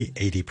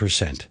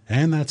80%.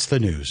 And that's the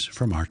news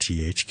from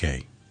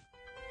RTHK.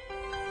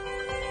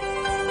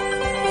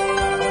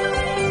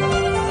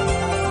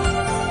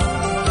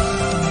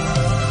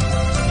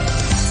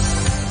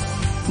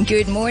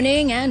 Good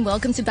morning and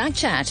welcome to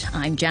Backchat.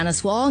 I'm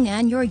Janice Wong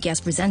and your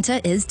guest presenter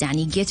is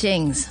Danny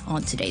Gittings.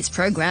 On today's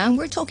program,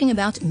 we're talking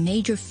about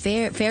major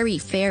ferry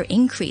fare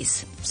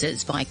increases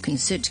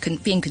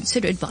being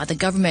considered by the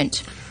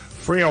government.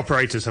 Ferry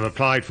operators have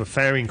applied for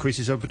fare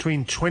increases of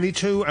between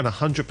 22 and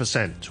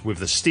 100%, with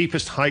the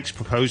steepest hikes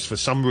proposed for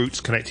some routes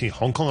connecting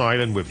Hong Kong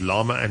Island with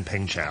Lama and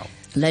Peng Chau.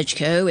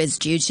 LegCo is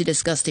due to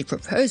discuss the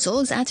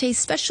proposals at a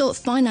special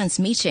finance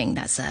meeting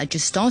that's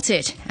just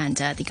started. And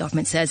the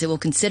government says it will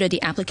consider the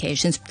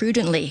applications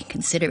prudently,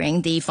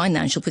 considering the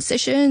financial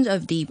position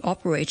of the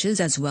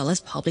operators as well as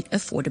public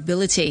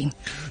affordability.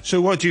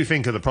 So what do you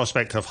think of the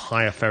prospect of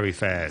higher ferry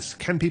fares?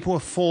 Can people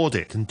afford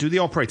it? And do the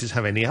operators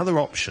have any other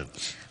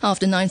options?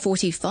 After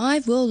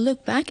 9:45, we'll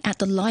look back at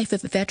the life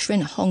of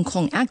veteran Hong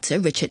Kong actor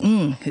Richard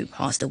Ng, who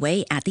passed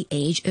away at the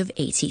age of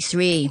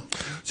 83.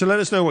 So let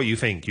us know what you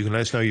think. You can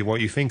let us know what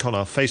you think on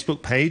our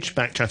Facebook page,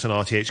 Backchat and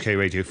RTHK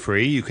Radio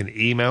Free. You can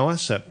email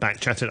us at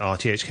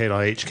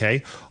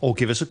backchat@rthk.hk or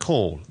give us a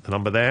call. The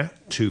number there,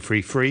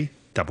 233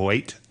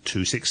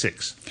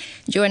 88266.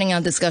 Joining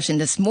our discussion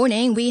this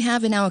morning, we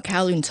have in our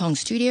Kowloon Tong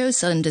studio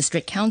Southern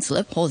District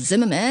Councillor Paul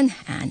Zimmerman,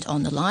 and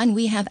on the line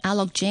we have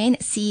Alok Jain,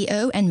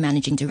 CEO and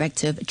Managing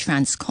Director of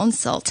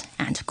Transconsult,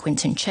 and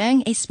Quinton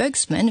Cheng, a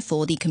spokesman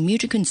for the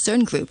Commuter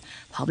Concern Group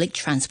Public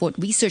Transport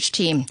Research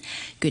Team.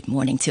 Good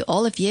morning to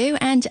all of you,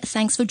 and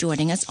thanks for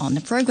joining us on the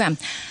program.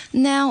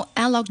 Now,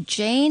 Alok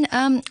Jain,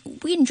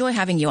 we enjoy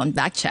having you on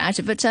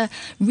Backchat, but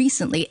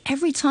recently,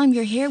 every time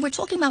you're here, we're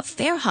talking about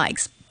fare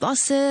hikes.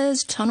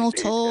 Buses, tunnel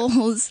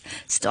tolls,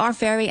 Star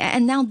Ferry,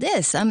 and now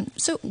this.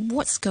 So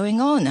what's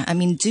going on? I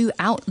mean, do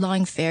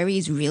outlying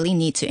ferries really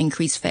need to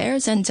increase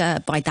fares and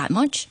by that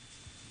much?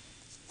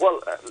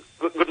 Well,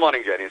 good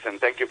morning, Janice, and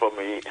thank you for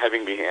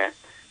having me here.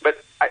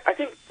 But I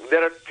think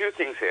there are two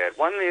things here.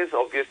 One is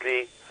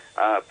obviously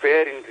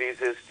fare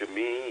increases to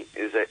me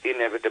is an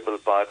inevitable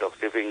part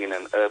of living in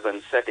an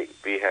urban setting.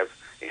 We have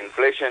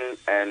inflation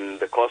and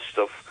the cost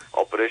of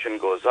operation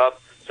goes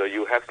up, so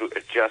you have to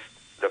adjust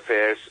the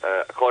fares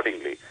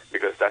accordingly,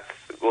 because that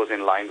goes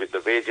in line with the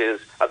wages.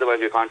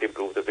 Otherwise, you can't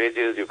improve the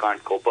wages, you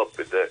can't cope up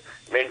with the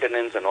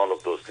maintenance and all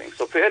of those things.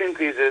 So fare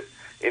increases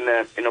in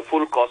a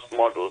full cost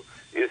model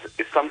is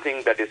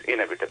something that is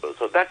inevitable.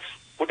 So that's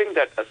putting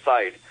that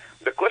aside.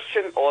 The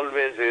question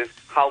always is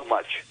how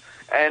much.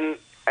 And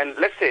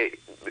let's say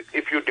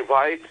if you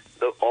divide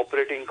the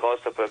operating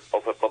cost of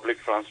a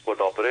public transport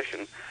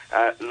operation,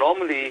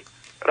 normally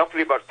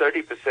roughly about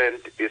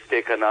 30% is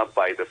taken up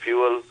by the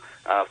fuel.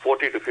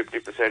 40 to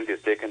 50%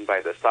 is taken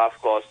by the staff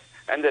costs,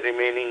 and the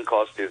remaining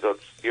cost is of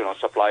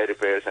supply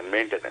repairs and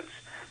maintenance.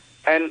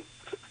 And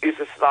is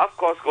the staff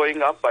cost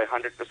going up by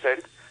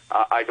 100%?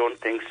 I don't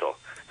think so.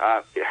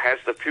 Has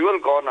the fuel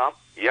gone up?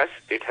 Yes,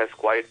 it has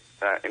quite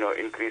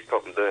increased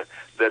from the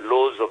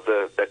lows of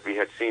that we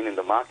had seen in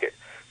the market.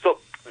 So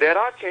there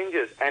are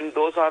changes, and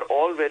those are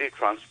all very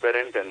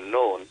transparent and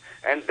known,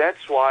 and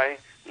that's why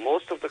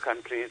most of the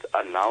countries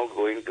are now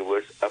going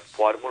towards a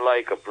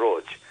formulaic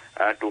approach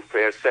to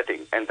fare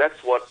setting. And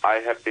that's what I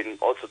have been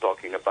also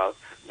talking about,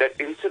 that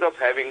instead of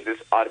having this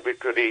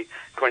arbitrary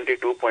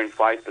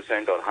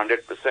 22.5% or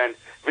 100%,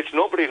 which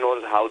nobody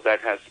knows how that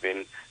has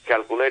been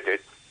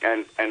calculated,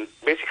 and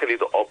basically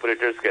the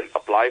operators can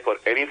apply for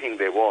anything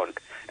they want,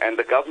 and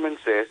the government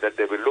says that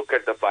they will look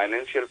at the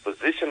financial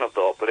position of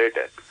the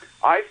operator.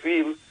 I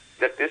feel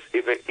that this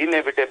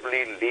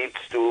inevitably leads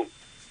to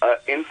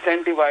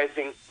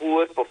incentivizing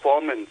poor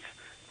performance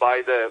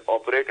by the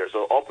operator.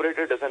 So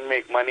operator doesn't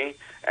make money,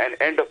 and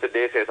end of the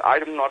day says,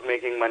 I'm not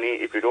making money.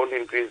 If you don't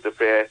increase the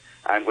fare,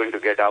 I'm going to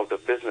get out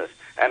of business.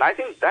 And I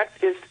think that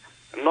is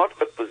not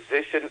a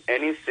position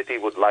any city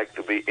would like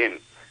to be in.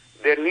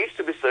 There needs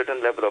to be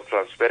certain level of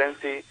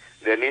transparency.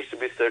 There needs to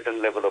be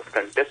certain level of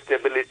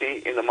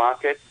contestability in the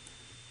market.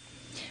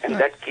 And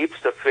that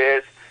keeps the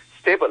fares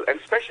stable, and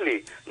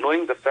especially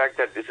knowing the fact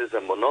that this is a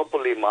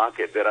monopoly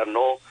market. There are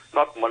not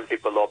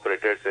multiple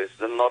operators. There's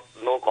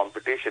no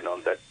competition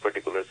on that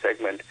particular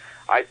segment.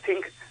 I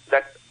think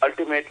that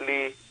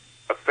ultimately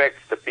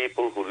affects the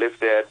people who live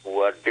there,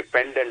 who are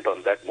dependent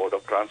on that mode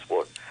of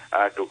transport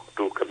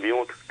to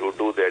commute, to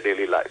do their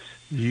daily lives.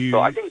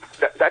 So I think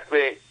that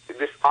way,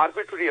 this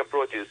arbitrary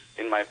approach is,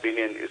 in my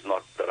opinion, is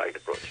not the right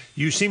approach.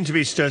 You seem to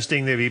be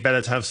suggesting that it would be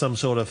better to have some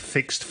sort of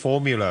fixed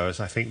formula, as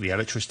I think the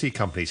electricity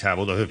companies have,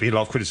 although there have been a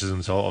lot of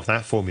criticisms of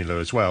that formula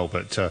as well,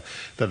 but that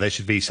there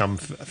should be some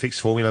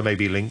fixed formula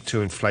maybe linked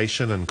to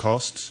inflation and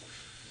costs?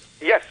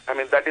 Yes, I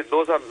mean,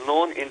 those are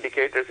known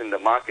indicators in the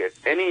market.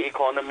 Any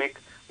economic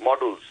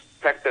models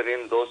factor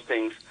in those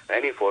things.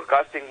 Any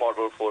forecasting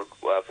model for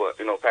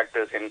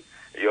factors in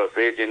your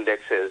wage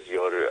indexes,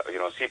 your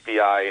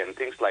CPI and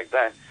things like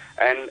that.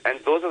 And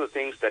those are the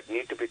things that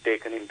need to be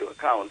taken into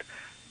account.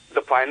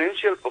 The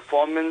financial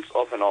performance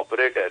of an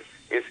operator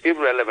is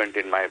irrelevant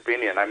in my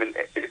opinion. I mean,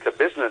 it's a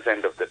business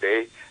end of the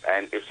day,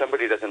 and if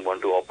somebody doesn't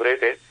want to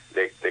operate it,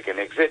 they can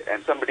exit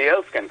and somebody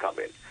else can come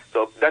in.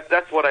 So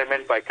that's what I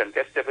meant by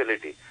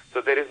contestability.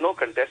 So there is no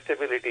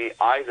contestability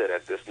either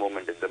at this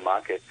moment in the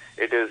market.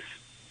 It is,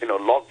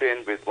 locked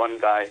in with one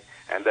guy,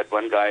 and that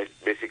one guy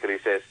basically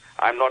says,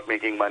 I'm not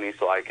making money,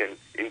 so I can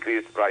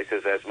increase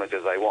prices as much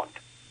as I want.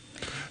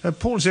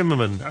 Paul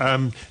Zimmerman,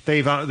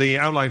 the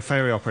outline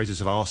ferry operators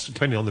have asked,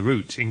 depending on the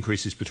route,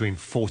 increases between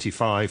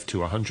 45 to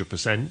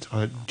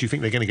 100%. Do you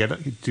think they're going to get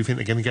it? Do you think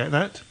they're going to get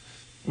that?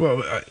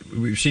 Well,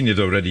 we've seen it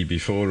already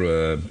before.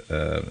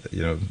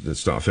 The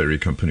Star Ferry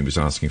company was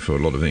asking for a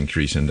lot of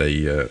increase, and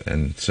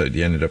so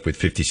they ended up with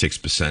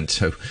 56%.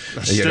 So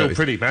that's still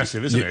pretty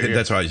massive, isn't it?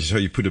 That's right. So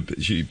you put a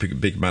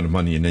big amount of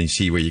money, and then you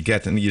see where you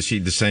get, and you see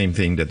the same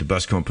thing that the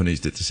bus companies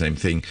did the same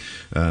thing.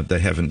 They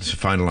haven't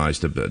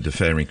finalised the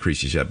fare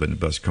increases yet, but the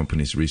bus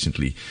companies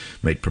recently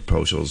made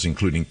proposals,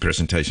 including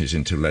presentations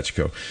into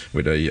Let's-Go,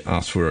 where they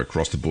asked for a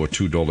across-the-board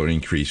 $2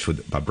 increase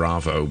by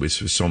Bravo,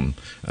 which with some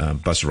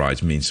bus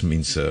rides means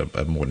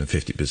a more than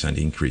 50%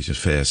 increase in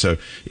fare. So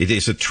it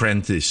is a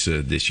trend this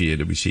year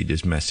that we see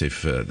this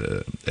massive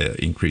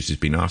increases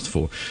being asked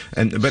for.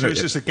 So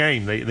it's just a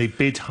game. They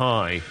bid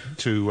high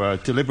to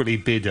deliberately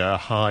bid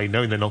high,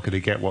 knowing they're not going to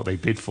get what they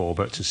bid for,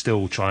 but to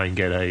still try and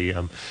get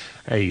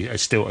a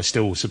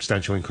still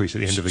substantial increase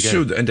at the end of the game.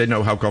 Sure, and they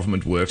know how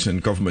government works,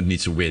 and government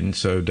needs to win.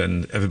 So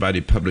then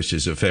everybody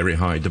publishes a very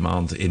high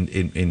demand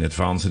in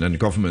advance, and then the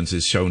government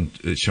is shown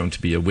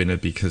to be a winner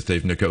because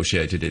they've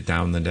negotiated it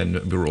down, and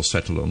then we're all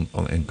settled on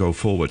and go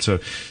forward. So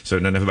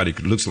then everybody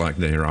looks like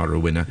they are a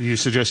winner. Are you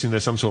suggesting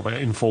there's some sort of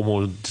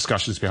informal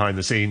discussions behind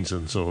the scenes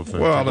and sort of?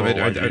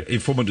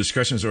 Informal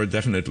discussions are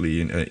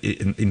definitely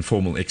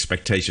informal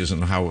expectations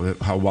on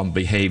how one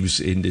behaves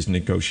in this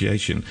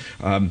negotiation.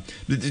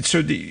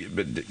 So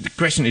the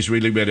question is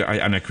really whether,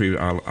 and I agree with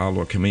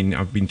Alok, I mean,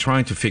 I've been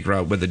trying to figure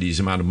out whether this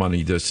amount of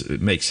money does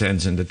make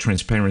sense, and the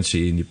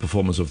transparency in the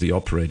performance of the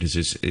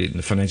operators in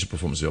the financial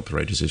performance of the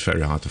operators is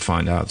very hard to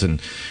find out,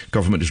 and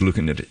government is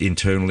looking at it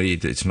internally.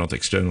 It's not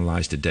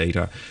externalized the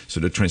data, so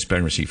the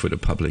transparency for the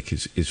public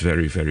is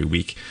very, very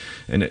weak.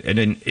 And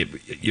then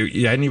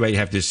you anyway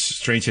have this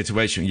strange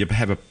situation. You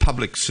have a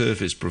public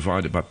service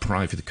provided by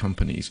private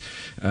companies,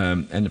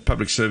 and the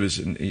public service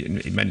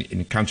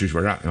in countries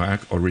where I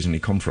originally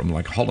come from,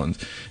 like Holland,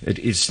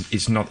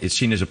 it's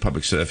seen as a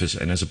public service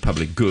and as a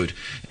public good,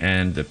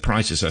 and the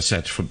prices are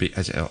set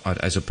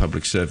as a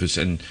public service,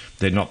 and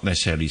they're not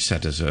necessarily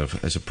set as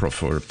a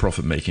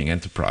profit-making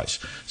enterprise.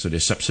 So they're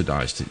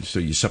subsidized. So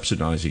you're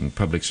subsidizing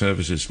public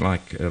services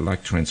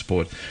like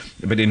transport.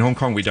 But in Hong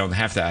Kong we don't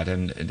have that,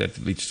 and that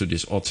leads to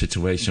this odd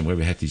situation where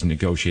we had these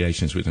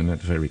negotiations which are not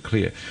very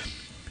clear.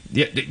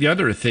 The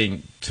other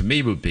thing to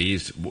me would be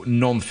is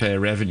non-fare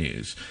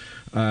revenues.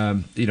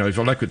 If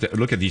I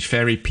look at these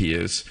ferry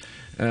piers,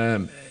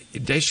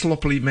 they're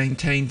sloppily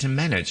maintained and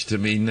managed. I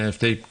mean, if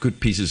they're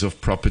good pieces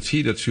of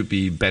property that should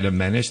be better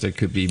managed, they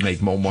could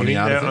make more money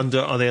out of it.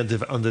 Are they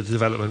under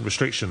development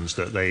restrictions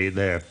that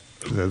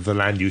the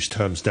land use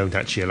terms don't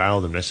actually allow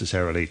them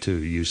necessarily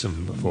to use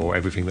them for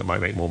everything that might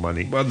make more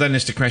money? Well, then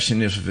it's the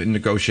question of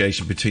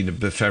negotiation between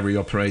the ferry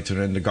operator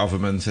and the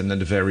government, and then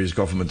the various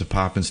government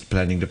departments, the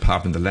planning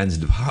department, the lands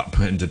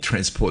department, the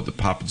transport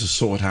department, to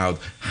sort out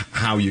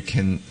how you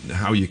can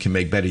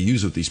make better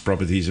use of these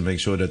properties and make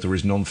sure that there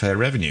is non-fair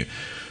revenue.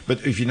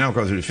 But if you now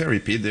go to the ferry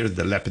pier, there's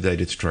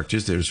dilapidated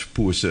structures, there's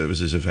poor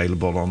services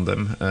available on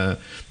them.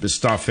 The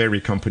Star Ferry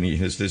company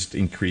has just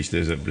increased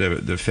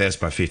the fares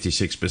by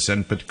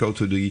 56%, but go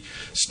to the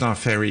Star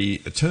Ferry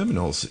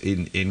terminals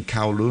in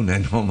Kowloon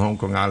and on Hong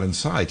Kong Island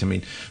side. I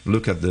mean,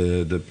 look at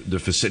the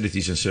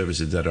facilities and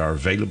services that are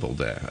available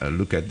there.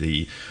 Look at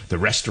the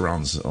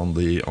restaurants on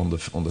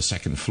the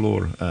second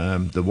floor,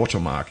 the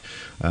Watermark,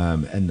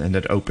 and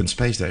that open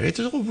space there. It's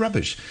all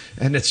rubbish,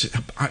 and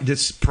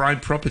it's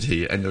prime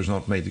property, and there's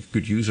not made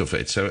good use of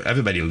it. So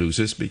everybody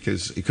loses,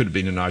 because it could have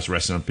been a nice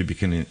restaurant people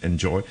can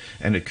enjoy,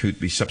 and it could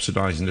be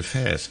subsidizing the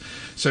fares.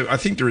 So I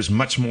think there is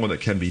much more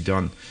that can be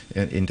done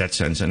in that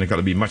sense, and there's got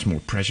to be much more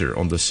pressure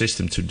on the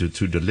system to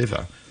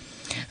deliver.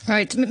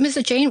 Right.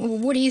 Mr.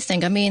 Jain, what do you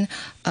think? I mean,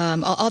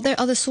 are there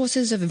other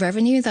sources of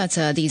revenue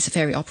that these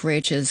ferry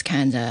operators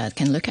can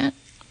look at?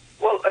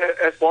 Well,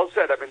 as Paul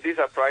said, I mean, these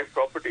are prime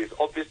properties.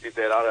 Obviously,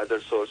 there are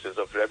other sources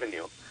of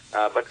revenue.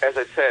 But as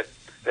I said,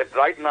 that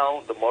right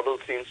now the model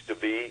seems to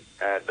be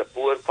the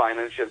poor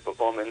financial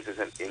performance is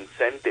an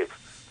incentive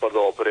for the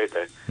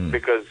operator,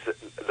 because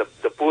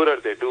the poorer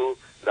they do,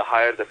 the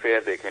higher the fare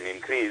they can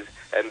increase,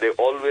 and they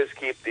always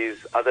keep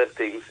these other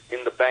things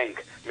in the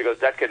bank, because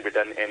that can be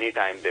done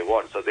anytime they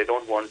want. So they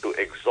don't want to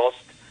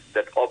exhaust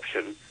that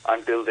option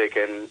until they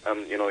can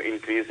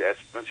increase as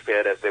much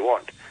fare as they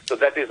want. So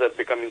that is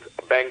becoming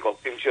a bank of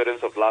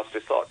insurance of last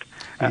resort.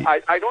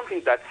 I don't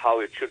think that's how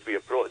it should be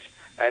approached,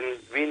 and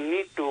we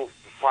need to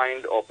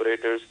find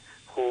operators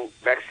who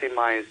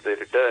maximize the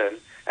return.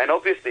 And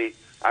obviously,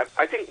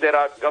 I think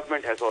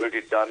government has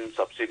already done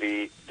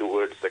subsidy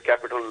towards the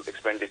capital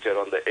expenditure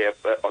on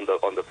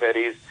the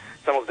ferries.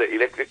 Some of the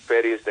electric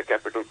ferries, the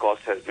capital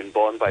cost has been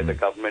borne by the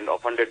government or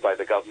funded by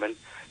the government.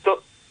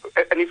 So,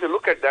 and if you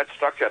look at that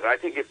structure, I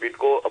think if we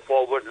go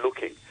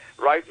forward-looking,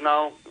 right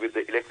now with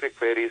the electric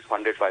ferries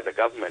funded by the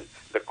government,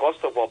 the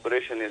cost of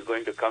operation is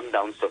going to come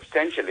down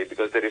substantially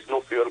because there is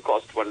no fuel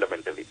cost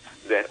fundamentally.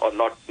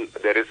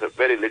 There is a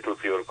very little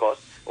fuel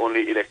cost,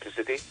 only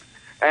electricity.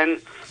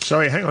 And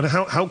sorry, hang on.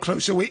 How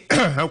close are we?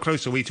 How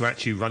close are we to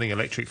actually running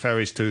electric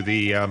ferries to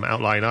the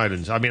outlying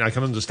islands? I mean, I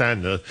can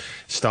understand the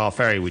Star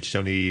Ferry, which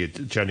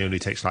generally only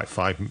takes like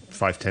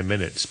 5-10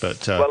 minutes,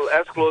 but well,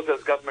 as close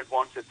as government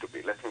wants it to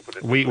be. Let me put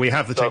it. We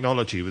have the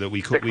technology that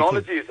we could.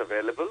 Technology is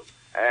available,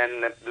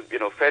 and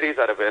ferries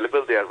are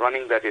available. They are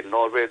running that in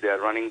Norway. They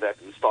are running that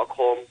in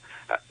Stockholm.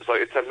 So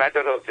it's a matter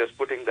of just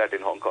putting that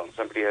in Hong Kong.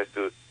 Somebody has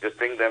to just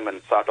bring them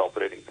and start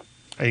operating them.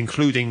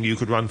 Including, you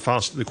could run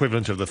the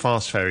equivalent of the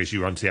fast ferries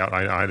you run to the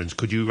outlying islands.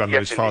 Could you run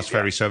those fast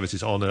ferry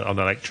services on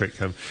electric?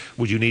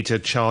 Would you need to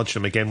charge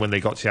them again when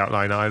they got to the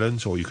outlying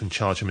islands, or you can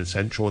charge them in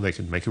central and they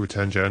can make a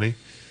return journey?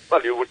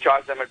 Well, you would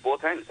charge them at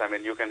both ends. I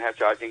mean, you can have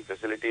charging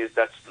facilities.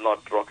 That's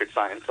not rocket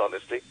science,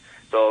 honestly.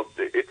 So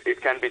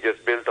it can be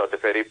just built on the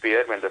ferry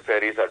pier when the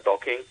ferries are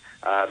docking,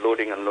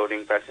 loading and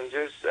unloading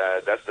passengers.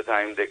 That's the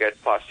time they get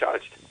fast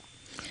charged.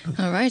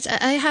 All right.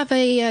 I have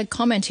a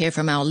comment here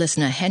from our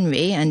listener,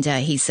 Henry, and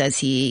he says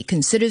he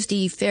considers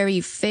the ferry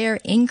fare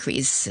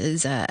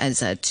increases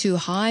as too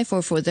high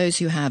for those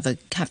who have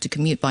to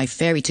commute by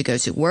ferry to go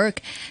to work.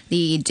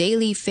 The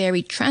daily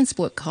ferry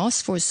transport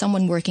cost for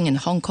someone working in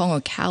Hong Kong or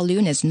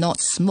Kowloon is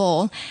not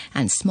small,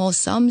 and small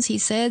sums, he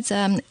says,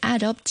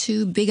 add up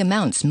to big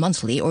amounts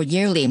monthly or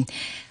yearly.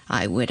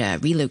 I would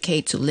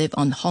relocate to live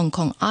on Hong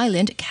Kong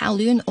Island,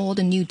 Kowloon, or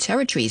the new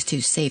territories to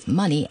save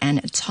money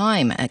and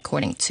time,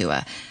 according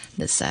to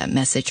this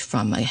message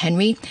from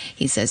Henry.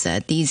 He says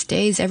these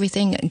days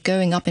everything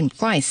going up in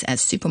price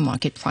as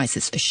supermarket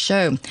prices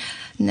show.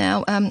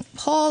 Now,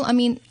 Paul, I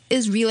mean,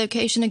 is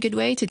relocation a good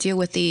way to deal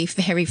with the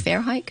ferry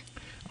fare hike?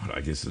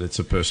 I guess that's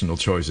a personal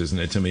choice, isn't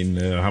it? I mean,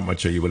 how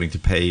much are you willing to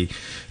pay,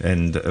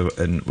 and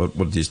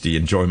what is the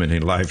enjoyment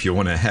in life you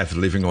want to have?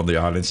 Living on the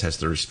islands has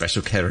their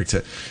special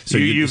character. So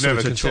you've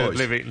never considered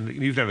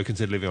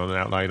living on an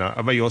outlying island.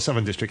 I mean, you're a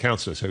Southern District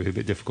Councillor, so it's a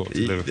bit difficult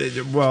to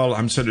live. Well,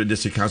 I'm Southern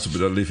District Councillor,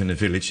 but I live in a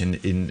village in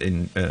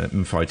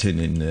Mphai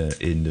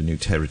in the new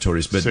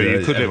territories. But so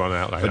you could live on an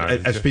outlying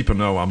island. As people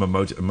know, I'm a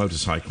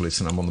motorcyclist,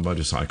 and I'm on the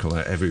motorcycle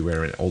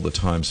everywhere all the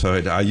time. So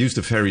I use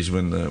the ferries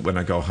when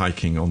I go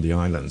hiking on the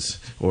islands.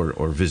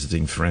 Or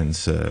visiting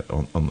friends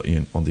on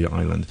the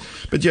island,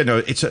 but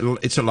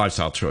it's a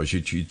lifestyle choice.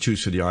 You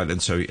choose for the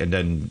island, and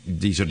then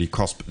these are the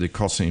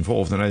costs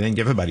involved. And I think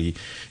everybody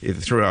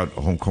throughout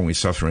Hong Kong is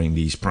suffering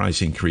these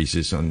price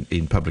increases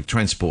in public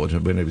transport.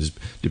 And when it was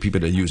the people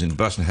that are using the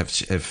bus have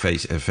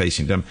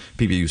facing them,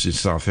 people using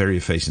Star Ferry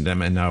are facing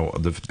them, and now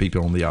the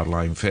people on the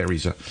outlying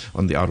ferries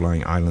on the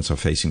outlying islands are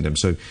facing them.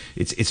 So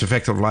it's a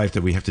fact of life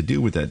that we have to deal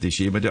with that this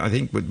year. But I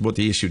think what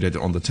the issue that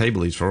on the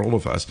table is for all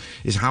of us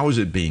is how is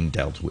it being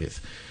dealt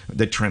with?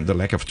 The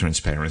lack of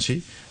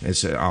transparency,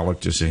 as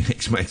Alok just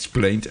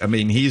explained. I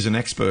mean, he is an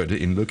expert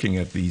in looking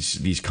at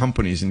these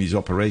companies and these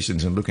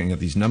operations and looking at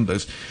these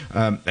numbers,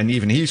 and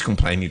even he's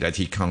complaining that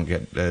he can't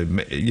get,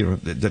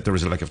 that there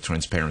is a lack of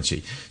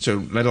transparency.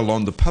 So, let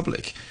alone the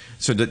public.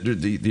 So that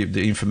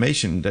the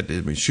information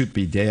that should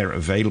be there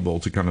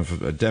available to kind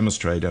of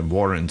demonstrate and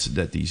warrant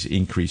that these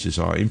increases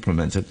are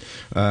implemented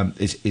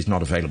is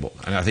not available,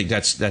 and I think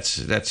that's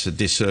a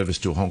disservice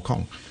to Hong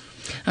Kong.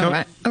 All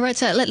right.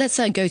 So let's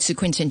go to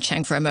Quinton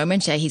Cheng for a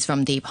moment. He's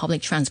from the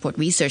Public Transport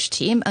Research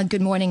Team.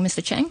 Good morning,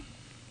 Mr. Cheng.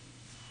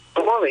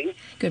 Good morning.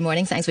 Good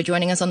morning. Thanks for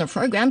joining us on the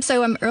program.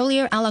 So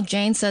earlier, Alok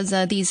Jain says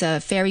these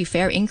ferry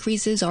fare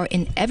increases are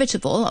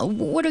inevitable.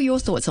 What are your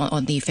thoughts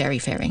on the ferry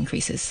fare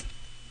increases?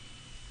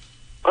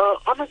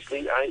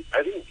 Honestly, I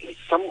think it's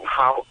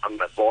somehow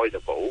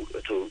unavoidable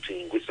to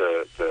increase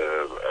the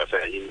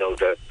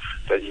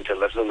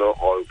international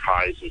oil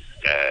price is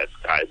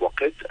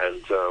skyrocket,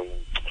 and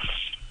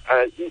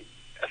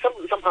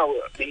somehow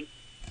to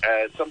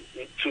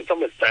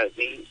some extent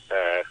we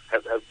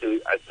have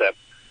to accept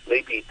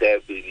maybe there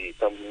will be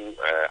some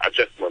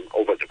adjustment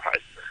over the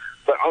price.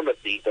 But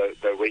honestly,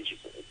 the range is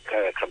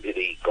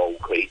completely go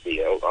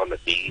crazy.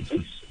 Honestly,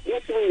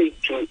 it's really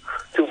too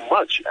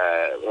much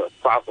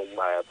far from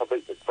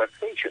public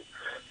expectation.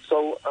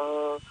 So,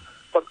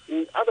 but on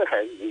the other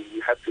hand, we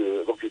have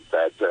to look at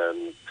that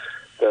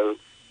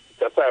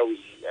the ferry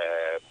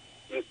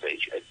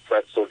usage,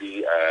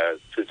 especially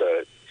to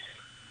the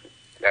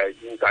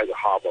inside the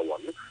harbour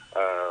one,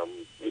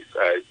 is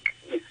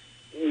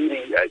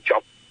really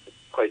dropped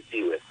quite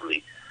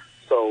seriously.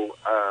 So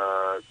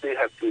they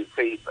have to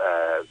face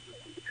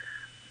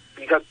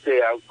because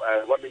they are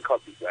running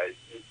costs is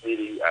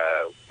really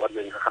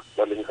running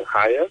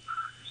higher.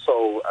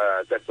 So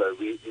that's a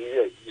really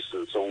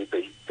issue. So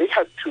they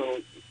have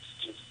to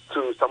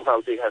somehow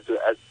they have to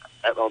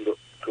add on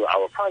to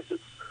our prices.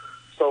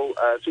 So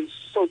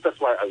that's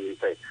why I will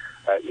say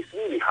is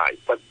really high.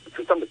 But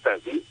to some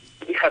extent,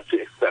 we have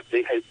to accept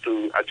they have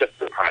to adjust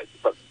the price.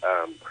 But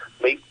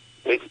maybe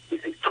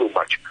this is too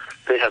much.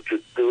 They have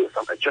to do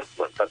some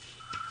adjustment.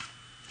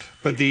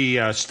 But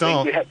the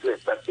Star... We have to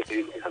accept it.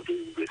 We have to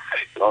do this,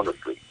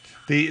 honestly.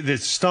 The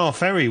Star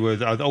Ferry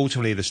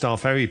ultimately the Star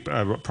Ferry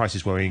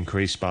prices were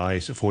increased by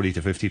 40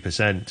 to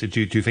 50%.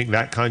 Do you think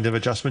that kind of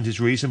adjustment is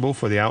reasonable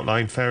for the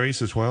outline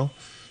ferries as well?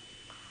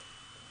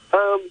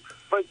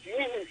 But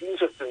it's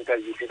interesting that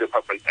you see the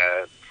public.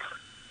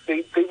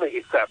 They may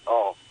accept.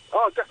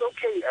 That's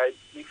okay.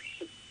 If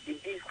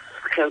you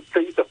can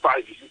save the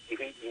price, if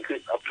you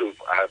increase up to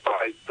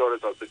 $5 or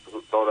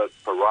 $6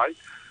 per ride,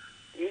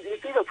 you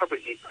see the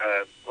public is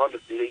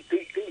honestly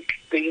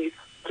they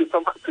to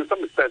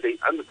some extent they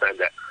understand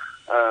that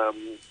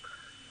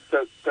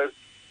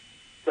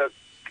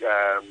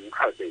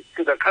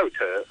the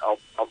character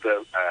of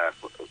the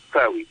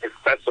ferry,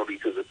 especially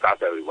to the Star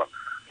Ferry one,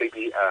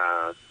 maybe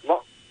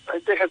not.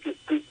 They have to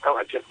do some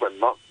adjustment,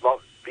 not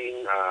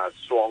being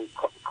strong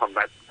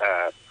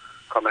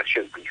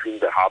connection between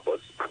the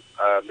harbors.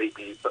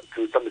 Maybe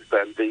to some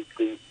extent they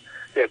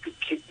have to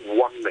keep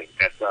one link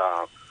as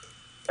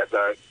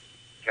a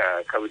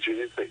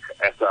characteristic,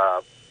 as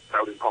a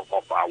selling point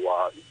of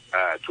our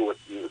tourist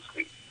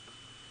industry.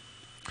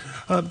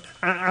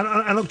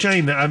 And look,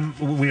 Jane,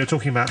 we were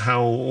talking about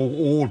how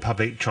all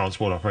public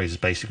transport operators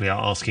basically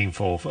are asking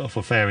for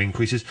fare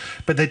increases,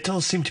 but there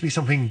does seem to be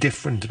something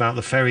different about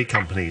the ferry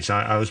companies.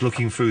 I was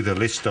looking through the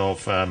list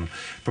of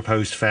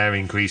proposed fare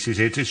increases.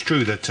 It's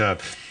true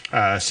that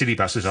city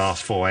buses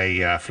asked for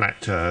a flat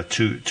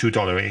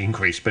 $2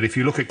 increase, but if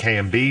you look at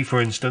KMB,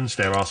 for instance,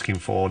 they're asking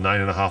for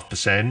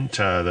 9.5%.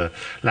 The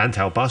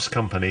Lantau Bus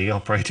Company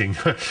operating,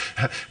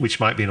 which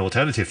might be an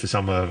alternative for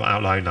some of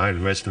outlying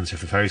island residents if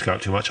the ferries go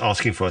up too much,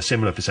 asking for a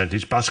similar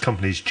percentage. Bus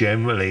companies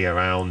generally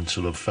around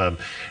sort of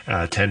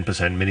 10%,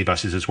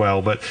 minibuses as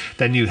well. But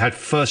then you had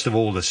first of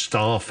all the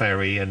Star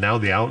Ferry and now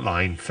the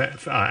outline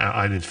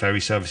island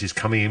ferry services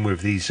coming in with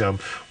these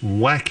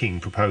whacking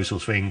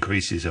proposals for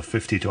increases of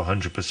 50 to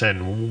 100%.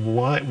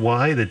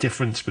 Why the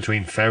difference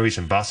between ferries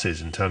and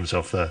buses in terms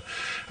of the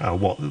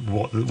what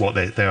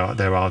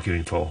they're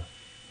arguing for?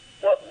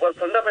 Well,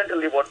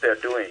 fundamentally, what they're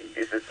doing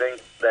is they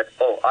think that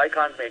I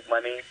can't make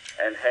money,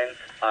 and hence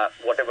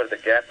whatever the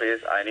gap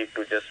is, I need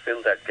to just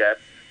fill that gap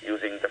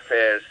using the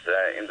fares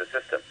in the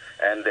system,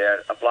 and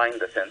they're applying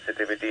the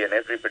sensitivity, and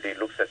everybody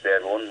looks at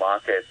their own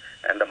market,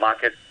 and the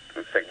market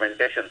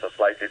segmentations are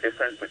slightly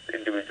different with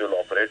individual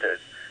operators,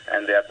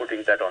 and they are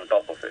putting that on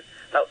top of it.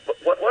 Now,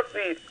 what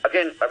we,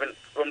 again,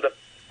 from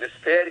this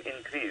fare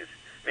increase,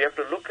 we have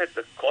to look at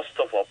the cost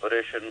of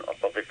operation of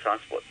public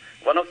transport.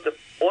 One of the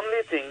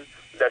only things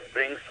that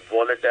brings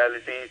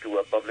volatility to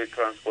a public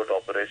transport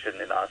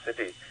operation in our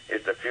city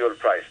is the fuel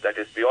price. That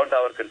is beyond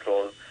our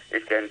control.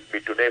 It can be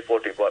today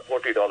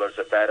 $40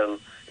 a barrel.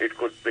 It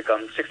could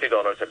become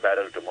 $60 a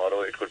barrel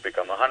tomorrow. It could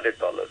become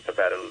 $100 a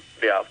barrel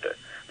day after.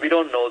 We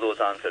don't know those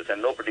answers,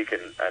 and nobody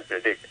can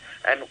predict.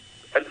 And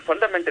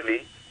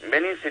fundamentally,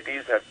 many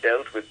cities have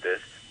dealt with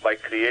this by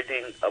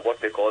creating what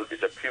they call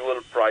is a fuel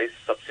price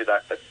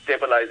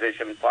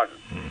stabilization fund.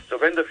 So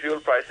when the fuel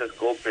prices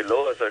go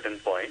below a certain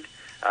point,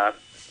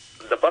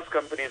 the bus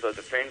companies or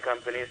the train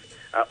companies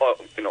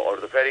or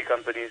the ferry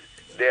companies,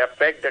 they are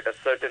pegged at a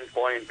certain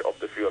point of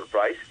the fuel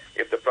price.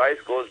 If the price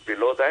goes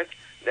below that,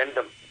 then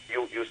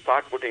you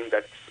start putting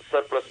that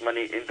surplus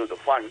money into the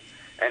fund,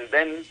 and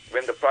then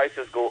when the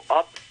prices go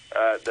up,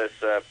 this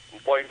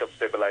point of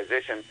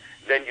stabilization,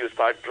 then you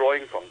start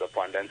drawing from the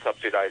fund and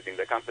subsidizing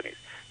the companies.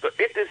 So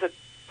it is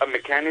a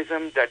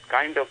mechanism that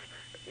kind of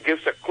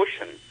gives a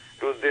cushion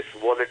to this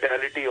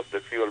volatility of the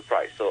fuel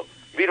price. So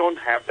we don't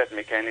have that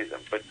mechanism.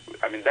 But,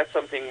 that's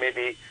something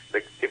maybe,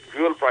 if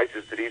fuel price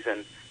is the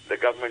reason, the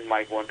government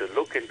might want to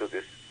look into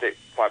this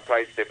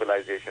price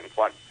stabilization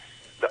fund.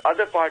 The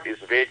other part is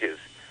wages.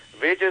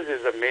 Wages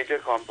is a major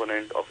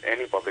component of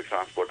any public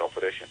transport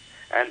operation.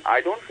 And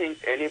I don't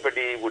think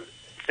anybody would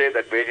say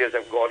that wages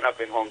have gone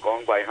up in Hong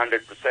Kong by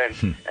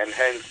 100% and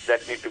hence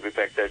that need to be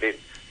factored in.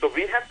 So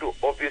we have to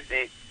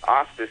obviously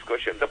ask this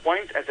question. The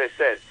point, as I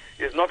said,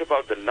 is not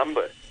about the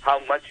number,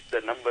 how much the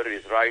number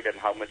is right and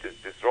how much is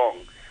this wrong.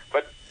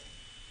 But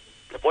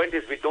the point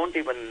is we don't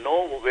even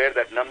know where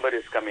that number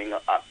is coming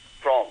up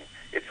from.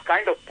 It's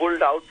kind of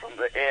pulled out from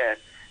the air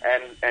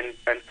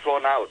and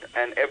thrown out,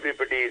 and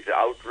everybody is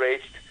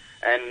outraged.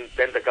 And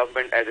then the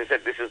government, as I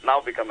said, this has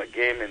now become a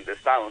game in this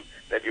town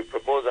that you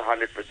propose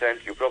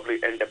 100%, you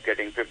probably end up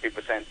getting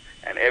 50%,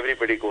 and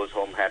everybody goes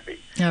home happy.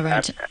 All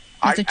right.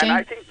 And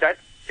I think that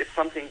is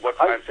something what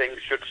I'm saying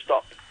should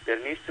stop. There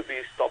needs to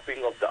be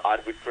stopping of the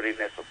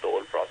arbitrariness of the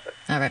whole process.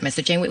 All right,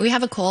 Mr. Jane, we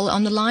have a call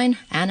on the line.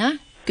 Anna,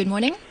 good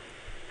morning.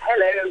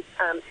 Hello.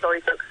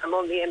 Sorry, folks, I'm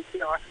on the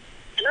MCR.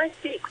 Can I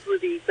speak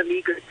with the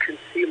beleaguered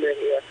consumer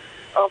here?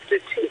 After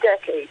 2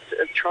 decades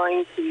of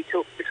trying to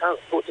talk to the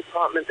Transport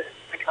Department,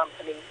 the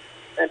company,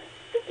 and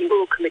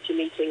all committee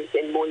meetings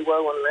in Mui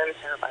Wo on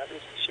Lantau about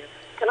this issue,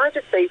 can I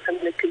just say from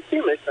the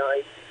consumer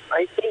side,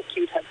 I think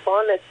you'd have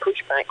far less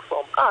pushback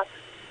from us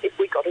if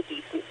we got a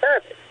decent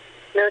service.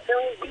 Now, it's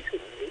only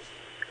recently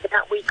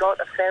that we got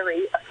a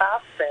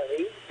fast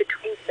ferry,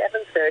 between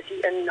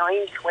 7:30 and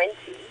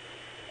 9:20,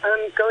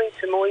 going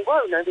to Mui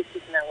Wo. Now, this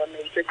is now a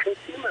major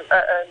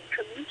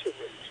commuter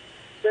route.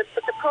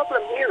 But the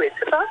problem here is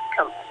the bus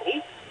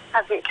company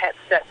hasn't kept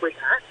step with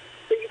that.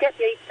 So you get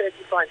the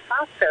 8:35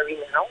 fast ferry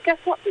now. Guess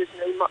what? There's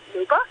no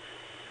bus.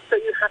 So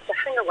you have to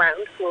hang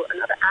around for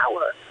another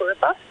hour for a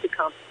bus to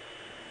come.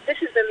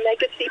 This is a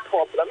legacy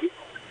problem.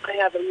 I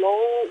have a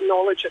long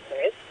knowledge of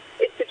this.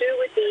 It's to do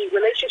with the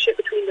relationship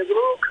between the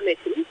rural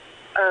committee,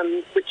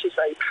 which is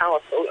very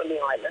powerful on the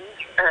island,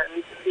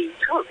 and the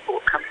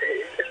transport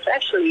companies,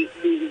 especially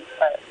the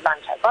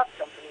Lantau bus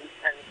companies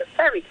and the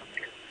ferry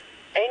companies.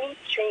 Any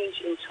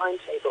change in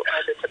timetable,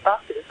 either to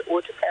buses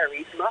or to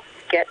ferries, must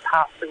get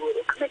past the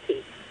rural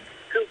committee,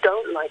 who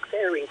don't like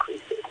fare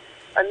increases.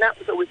 And that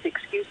was always the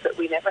excuse that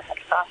we never had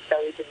fast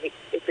ferries in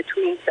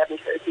between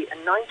 7:30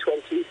 and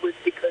 9:20 was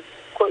because,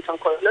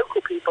 quote-unquote,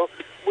 local people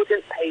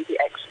wouldn't pay the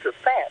extra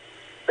fare.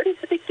 But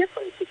it's a big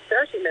difference. It's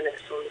 30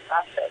 minutes on the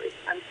fast ferry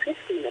and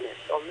 50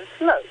 minutes on the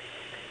slow.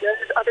 Now,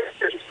 there's other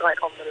things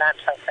like on the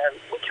Lantau ferry.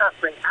 We can't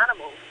bring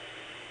animals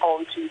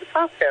onto the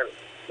fast ferry.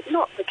 It's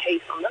not the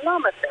case on the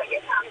Lama ferry.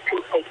 You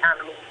can take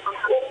animals on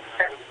all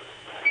ferries.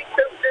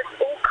 So there's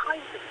all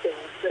kinds of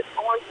things that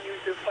aren't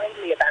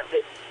user-friendly about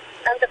this.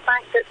 And the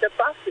fact that the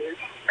buses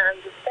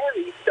and the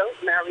ferries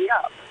don't marry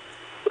up.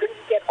 When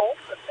you get off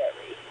the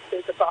ferry,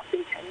 there's a bus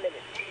in 10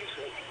 minutes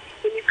usually.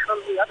 When you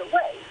come the other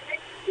way,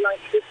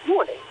 like this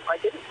morning, I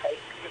didn't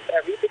take the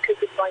ferry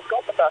because if I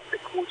got the bus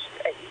at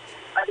 8:15,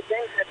 I'd have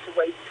then had to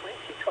wait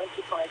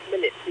 20-25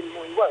 minutes in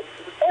Mui Wo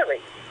for the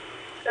ferry.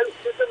 So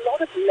there's a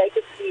lot of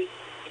legacy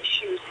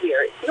issues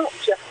here. It's not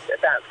just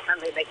about can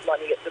they make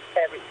money at the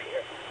ferry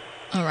pier.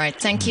 All right.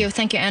 Thank you,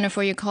 Anna,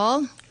 for your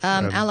call.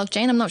 Alok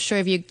Jane, I'm not sure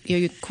if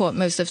you caught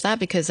most of that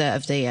because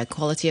of the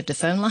quality of the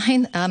phone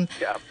line.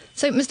 Yeah.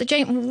 So, Mr.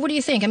 Jane, what do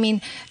you think? I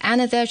mean,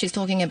 Anna there, she's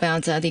talking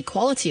about the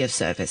quality of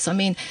service. I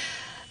mean,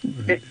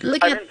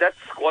 that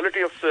quality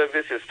of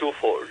service is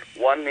twofold.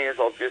 One is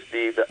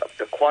obviously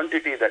the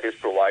quantity that is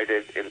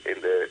provided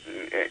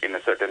in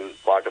a certain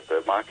part of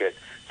the market.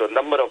 So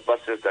number of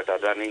buses that are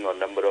running or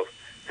number of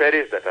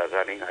ferries that are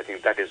running, I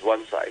think that is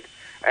one side.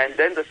 And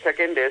then the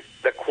second is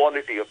the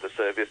quality of the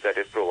service that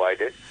is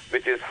provided,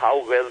 which is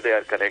how well they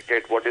are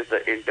connected, what is the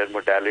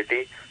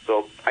intermodality.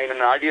 So in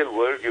an ideal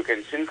world, you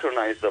can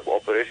synchronize the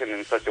operation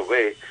in such a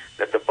way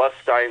that the bus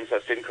times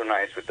are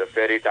synchronized with the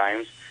ferry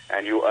times,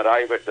 and you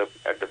arrive at the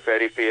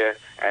ferry pier,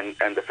 and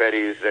the ferry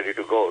is ready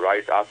to go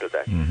right after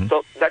that. Mm-hmm.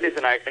 So that is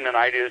in an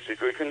ideal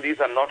situation. These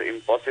are not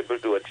impossible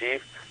to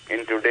achieve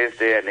in today's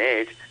day and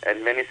age,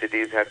 and many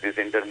cities have these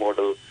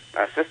intermodal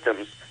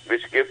systems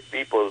which give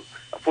people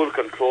full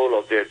control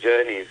of their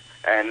journeys.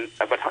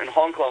 But in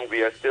Hong Kong,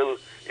 we are still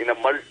in a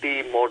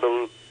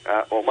multi-modal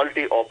or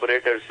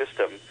multi-operator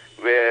system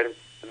where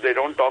they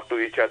don't talk to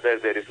each other.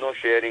 There is no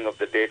sharing of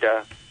the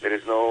data. There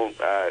is no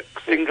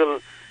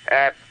single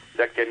app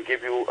that can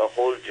give you a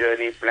whole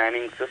journey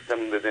planning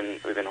system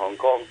within Hong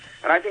Kong.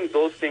 And I think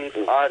those things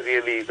are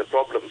really the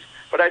problems.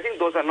 But I think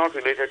those are not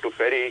related to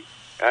ferry,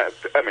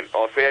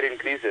 or fare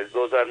increases.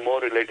 Those are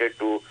more related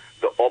to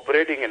the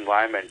operating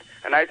environment.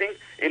 And I think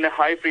in a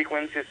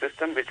high-frequency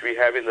system, which we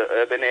have in the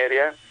urban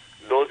area,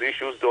 those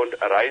issues don't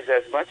arise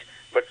as much.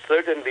 But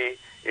certainly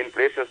in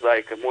places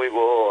like Mui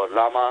Wo or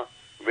Lama,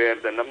 where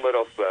the number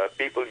of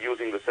people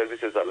using the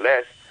services are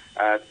less,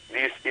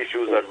 these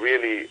issues are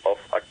really of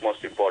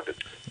utmost importance.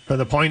 But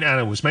the point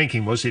Anna was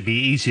making was it'd be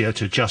easier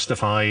to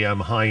justify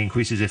high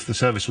increases if the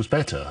service was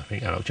better, I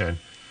think, Alok Jane.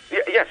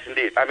 Yes,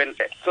 indeed. I mean,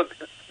 so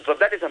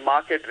that is a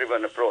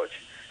market-driven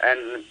approach.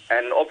 And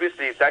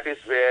obviously that is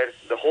where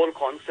the whole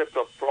concept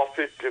of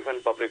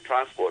profit-driven public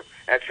transport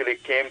actually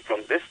came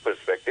from this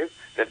perspective,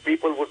 that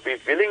people would be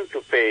willing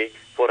to pay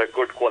for a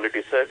good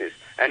quality service.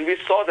 And we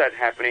saw that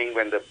happening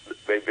when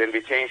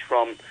we changed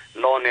from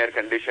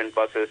non-air-conditioned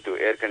buses to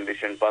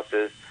air-conditioned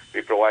buses.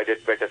 We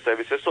provided better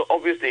services. So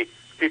obviously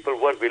people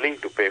were willing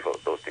to pay for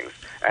those things.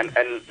 And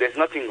there's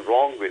nothing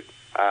wrong with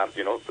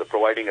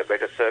providing a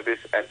better service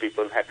and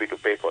people happy to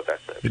pay for that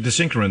service. But the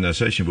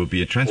synchronization would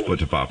be a transport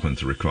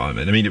department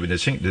requirement. I mean,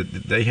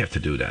 they have to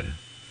do that.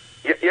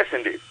 Yes,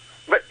 indeed.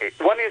 But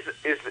one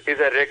is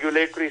a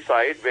regulatory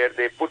side where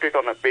they put it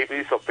on a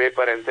piece of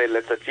paper and say,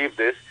 let's achieve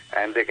this,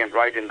 and they can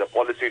write in the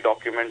policy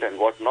document and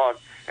whatnot.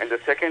 And the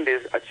second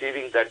is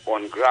achieving that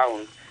on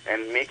ground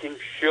and making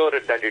sure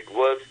that it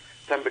works,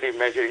 somebody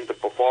measuring the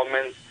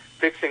performance,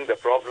 fixing the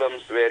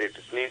problems where it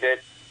is needed,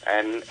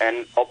 and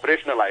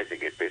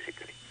operationalizing it,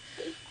 basically.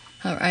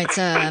 All right,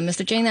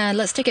 Mr. Jane,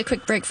 let's take a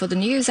quick break for the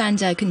news and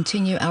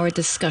continue our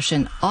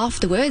discussion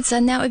afterwards.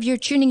 And now if you're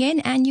tuning in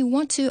and you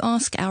want to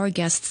ask our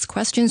guests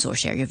questions or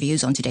share your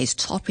views on today's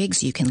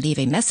topics, you can leave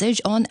a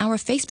message on our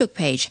Facebook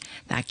page,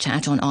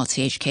 Backchat on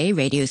RTHK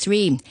Radio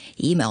 3.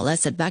 Email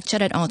us at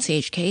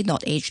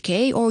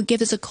backchat@rthk.hk or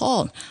give us a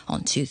call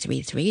on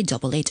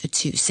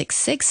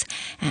 233-88266.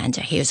 And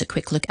here's a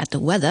quick look at the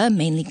weather.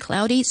 Mainly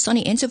cloudy,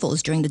 sunny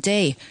intervals during the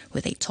day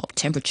with a top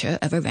temperature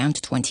of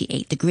around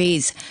 28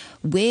 degrees.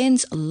 Wind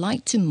winds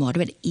light to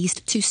moderate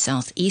east to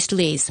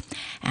southeasterlies.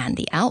 And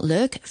the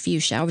outlook, few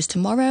showers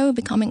tomorrow,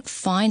 becoming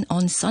fine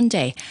on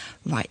Sunday.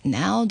 Right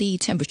now, the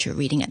temperature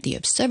reading at the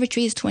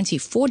observatory is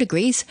 24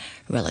 degrees,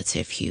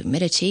 relative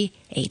humidity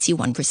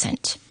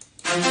 81%.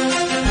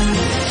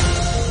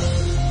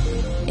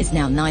 It's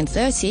now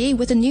 9:30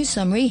 with a news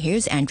summary.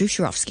 Here's Andrew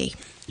Shirovsky.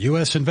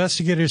 U.S.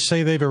 investigators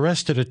say they've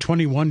arrested a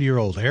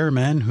 21-year-old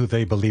airman who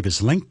they believe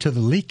is linked to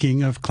the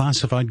leaking of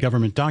classified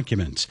government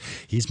documents.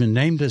 He's been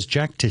named as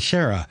Jack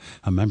Teixeira,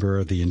 a member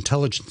of the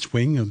intelligence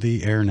wing of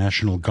the Air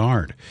National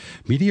Guard.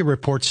 Media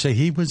reports say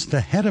he was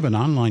the head of an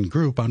online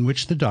group on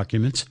which the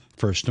documents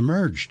first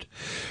emerged.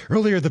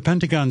 Earlier, the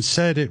Pentagon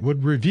said it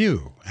would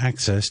review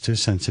access to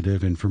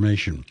sensitive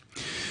information.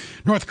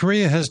 North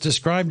Korea has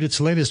described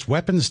its latest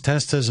weapons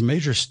test as a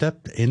major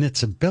step in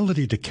its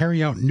ability to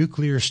carry out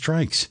nuclear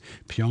strikes.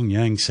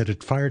 Pyongyang said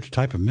it fired a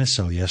type of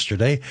missile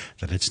yesterday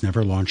that it's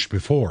never launched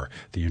before.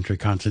 The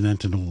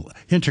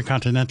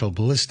intercontinental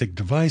ballistic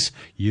device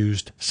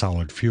used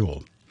solid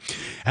fuel.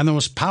 And the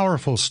most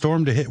powerful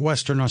storm to hit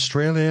Western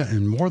Australia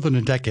in more than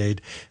a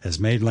decade has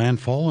made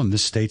landfall on the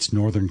state's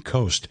northern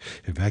coast.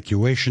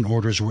 Evacuation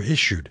orders were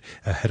issued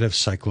ahead of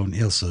Cyclone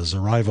Ilsa's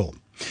arrival.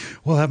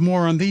 We'll have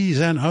more on these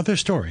and other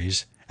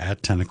stories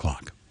at 10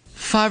 o'clock.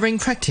 Firing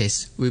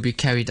practice will be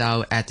carried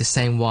out at the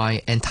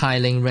Sangwai and Tai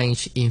Ling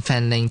range in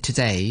Fanling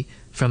today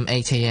from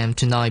 8 a.m.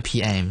 to 9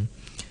 p.m.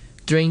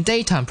 During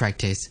daytime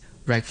practice,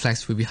 red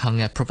flags will be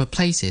hung at proper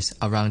places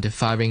around the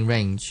firing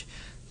range.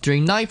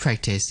 During night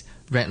practice,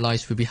 red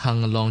lights will be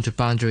hung along the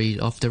boundary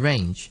of the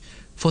range.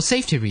 For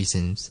safety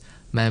reasons,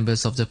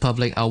 members of the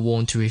public are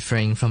warned to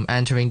refrain from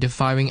entering the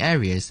firing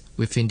areas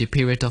within the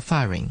period of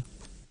firing.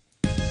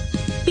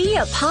 Be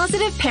a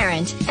positive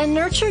parent and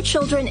nurture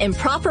children in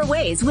proper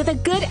ways with a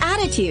good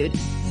attitude.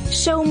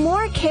 Show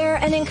more care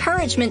and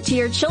encouragement to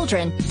your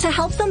children to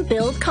help them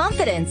build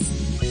confidence.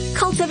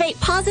 Cultivate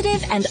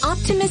positive and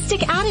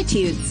optimistic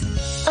attitudes.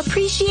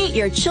 Appreciate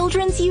your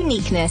children's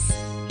uniqueness.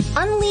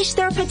 Unleash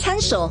their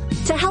potential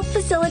to help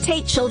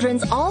facilitate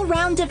children's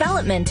all-round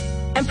development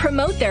and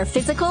promote their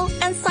physical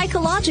and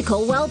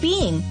psychological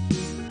well-being.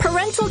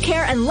 Parental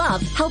care and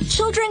love help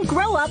children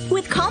grow up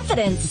with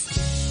confidence.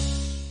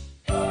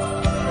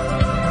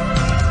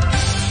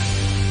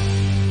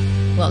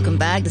 Welcome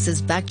back. This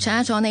is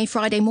Backchat on a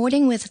Friday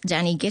morning with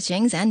Danny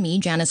Gittings and me,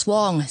 Janice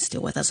Wong.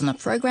 Still with us on the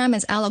program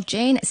is Alok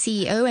Jain,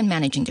 CEO and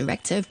Managing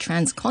Director of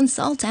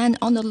Transconsult.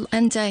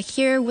 And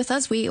here with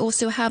us, we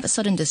also have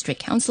Southern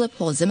District Councillor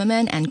Paul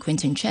Zimmerman and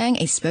Quinton Chang,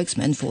 a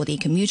spokesman for the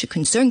Commuter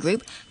Concern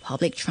Group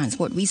Public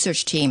Transport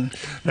Research Team.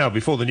 Now,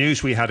 before the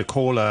news, we had a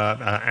caller,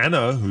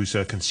 Anna, who's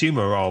a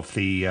consumer of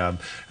the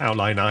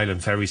outlying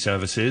island ferry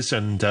services.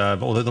 And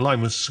although the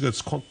line was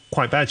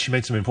quite bad, she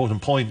made some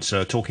important points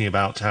talking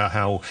about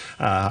how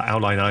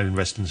outlying island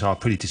residents are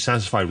pretty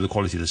dissatisfied with the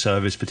quality of the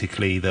service,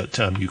 particularly that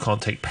you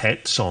can't take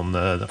pets on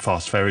the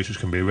fast ferries, which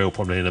can be a real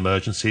problem in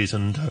emergencies,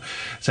 and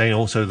saying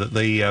also that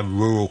the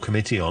Rural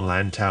Committee on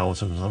Land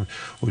Towers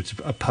was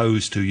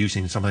opposed to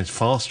using sometimes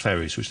fast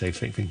ferries, which they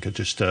think are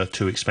just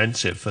too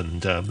expensive,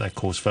 and that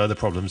cause further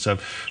problems.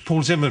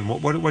 Paul Zimmerman,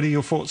 what are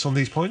your thoughts on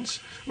these points?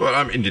 Well,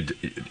 I mean,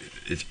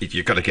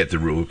 you've got to get the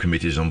rural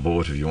committees on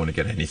board if you want to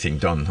get anything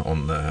done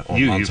on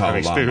You've had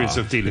experience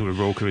of dealing with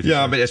rural committees.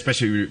 Yeah, but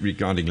especially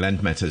regarding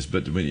land matters.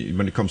 But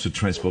when it comes to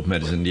transport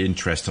matters and the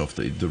interest of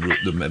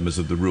the members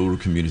of the rural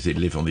community that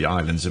live on the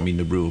islands, I mean,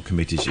 the rural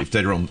committees, if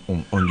they're on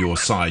your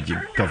side,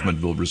 your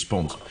government will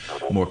respond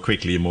more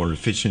quickly and more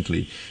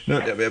efficiently. Now,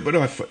 what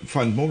I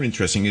find more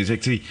interesting is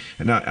actually,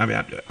 and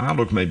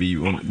Alok maybe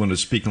want to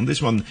speak on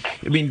this one.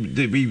 I mean,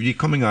 we're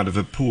coming out of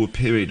a poor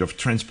period of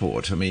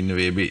transport. I mean,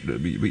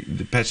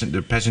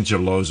 the passenger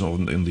loads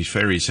on these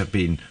ferries have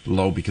been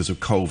low because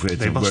of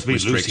COVID and work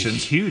restrictions. Losing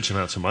huge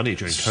amounts of money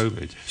during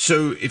COVID.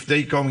 So if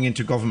they're going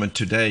into government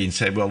today and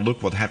say, well,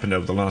 look what happened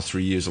over the last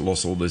 3 years, I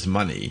lost all this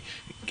money,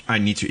 I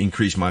need to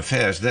increase my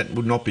fares, that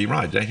would not be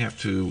right. They have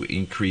to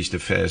increase the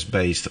fares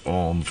based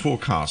on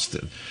forecast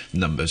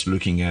numbers,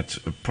 looking at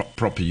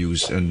proper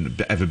use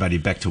and everybody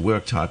back to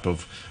work type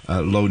of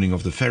loading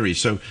of the ferry.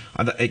 So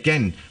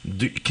again,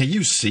 can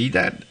you see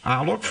that,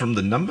 Alok, from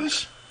the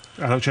numbers?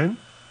 Alok Jain?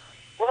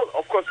 Well,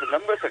 of course, the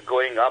numbers are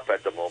going up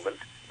at the moment.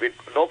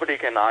 Nobody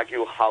can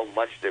argue how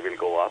much they will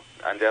go up.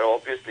 And there are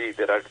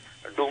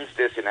a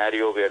doomsday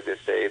scenario where they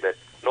say that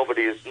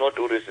no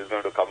tourist is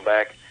going to come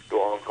back to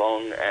Hong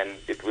Kong and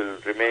it will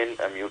remain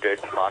a muted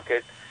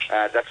market.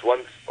 That's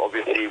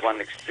obviously one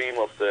extreme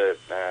of the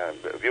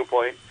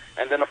viewpoint.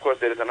 And then, of course,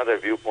 there is another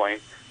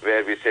viewpoint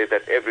where we say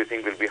that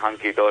everything will be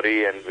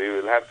hunky-dory and we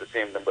will have the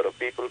same number of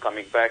people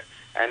coming back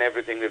and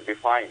everything will be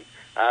fine.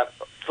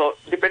 So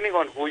depending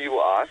on who you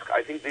ask,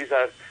 I think these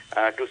are,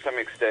 to some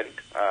extent,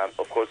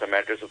 of course,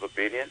 matters of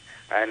opinion.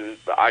 And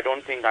I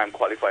don't think I'm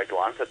qualified to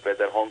answer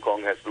whether Hong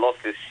Kong has lost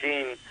its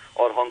sheen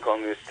or Hong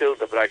Kong is still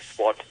the bright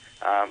spot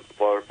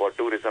for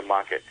tourism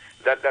market.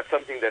 that's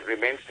something that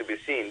remains to be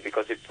seen,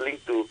 because it's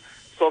linked to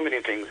so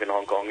many things in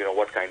Hong Kong.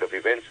 What kind of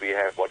events we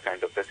have, what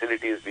kind of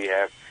facilities we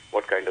have,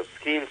 what kind of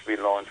schemes we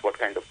launch, what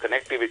kind of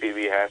connectivity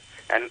we have,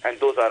 and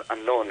those are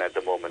unknown at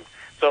the moment.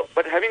 So,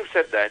 but having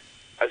said that,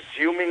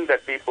 assuming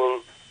that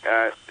people,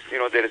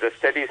 there is a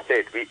steady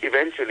state, we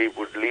eventually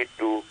would lead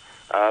to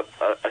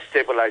a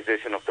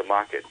stabilization of the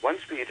market.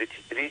 Once we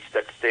reach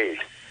that stage,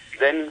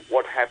 then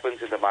what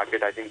happens in the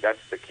market, I think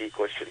that's the key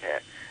question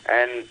here.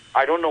 And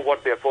I don't know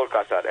what their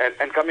forecasts are.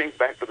 And coming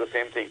back to the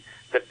same thing,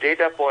 the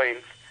data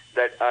points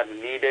that are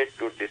needed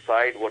to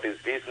decide what is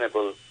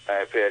reasonable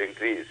fare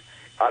increase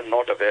are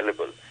not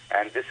available.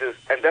 And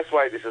that's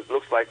why this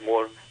looks like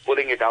more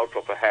pulling it out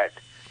of a hat.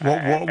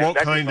 What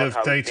kind of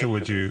data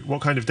would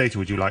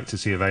you like to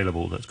see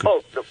available that's good?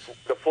 Oh,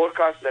 the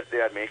forecast that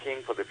they are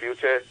making for the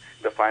future,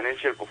 the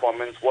financial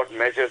performance, what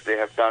measures they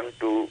have done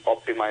to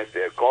optimize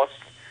their costs,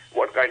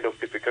 what kind of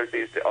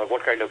difficulties or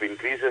what kind of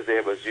increases they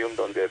have assumed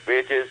on their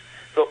wages.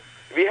 So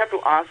we have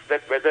to ask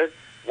that whether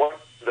what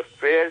the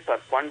fares are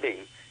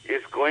funding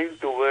is going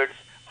towards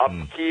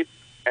upkeep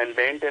and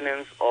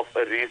maintenance of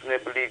a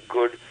reasonably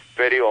good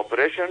ferry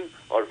operation,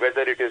 or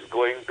whether it is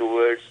going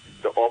towards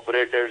the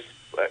operators,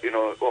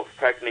 of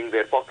fattening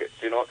their pockets,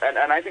 And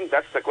I think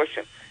that's the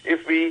question.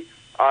 If we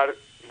are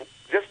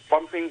just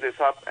pumping this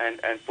up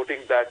and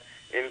putting that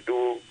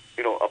into,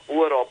 a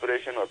poor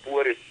operation or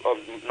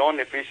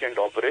non-efficient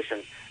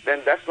operation,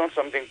 then that's not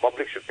something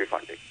public should be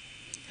funding.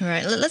 All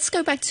right, let's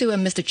go back to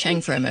Mr.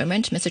 Cheng for a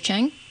moment. Mr.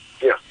 Cheng?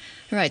 Yeah.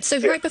 All right, so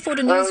right before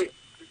the news...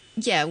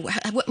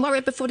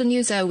 right before the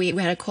news, we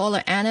had a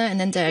caller, Anna,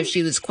 and then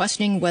she was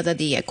questioning whether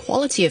the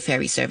quality of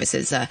ferry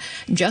services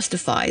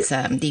justifies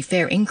the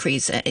fare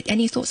increase.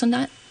 Any thoughts on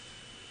that?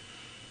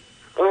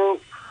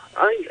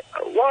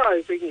 What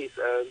I think is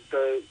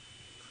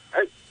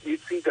you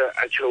see the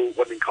actual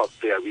running costs,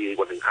 they are really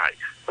running high.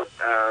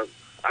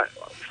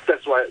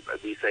 That's why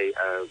we say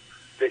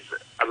it's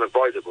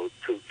unavoidable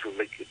to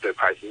make the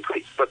price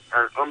increase. But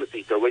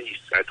honestly, the range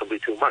is can be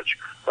too much.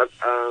 But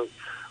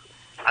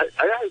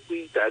I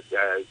agree that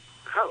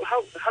how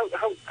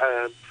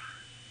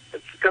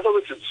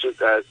government should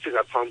take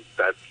upon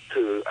that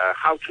to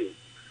how to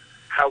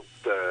help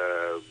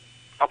the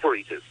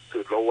operators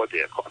to lower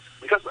their costs,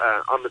 because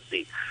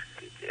honestly,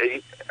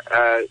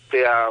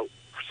 their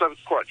service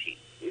quality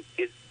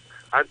is.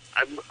 I'm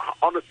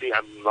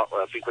not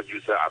a frequent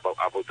user about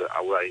the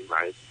outline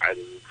and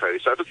ferry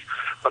service,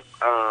 but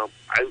I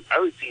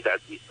would see that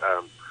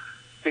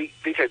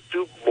they can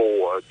do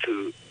more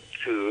to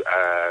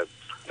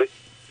make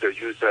the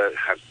user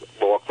have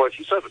more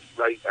quality service,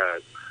 like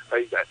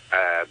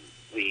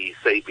we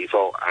say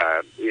before.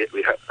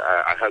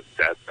 I heard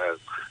that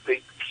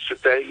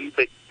they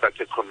make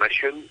better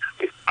connection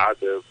with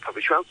other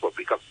public transport,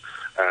 because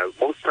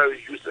most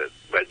ferry users,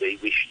 when they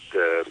reach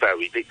the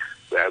ferry, they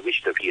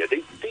reach the pier,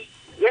 they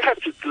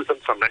have to do some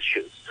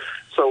connections.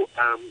 So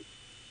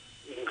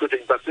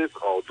including buses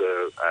or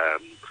the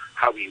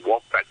how we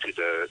walk back to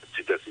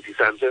the city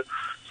center.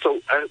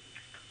 So I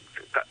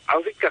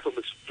think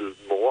government should do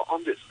more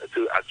on this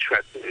to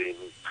attract and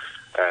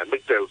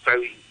make the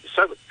ferry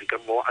service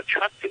become more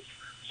attractive.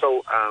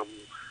 So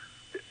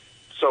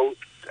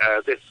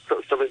there's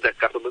something that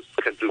government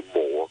can do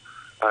more.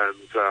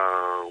 And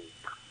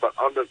but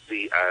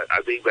honestly,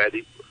 are they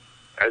ready?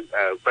 And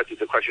back to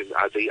the question,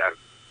 are they a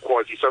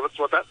quality service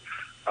for that?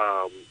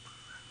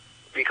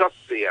 Because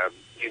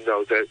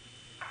that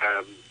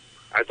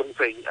I don't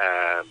think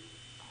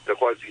the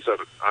quality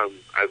service.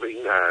 I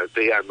think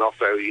they are not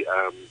very.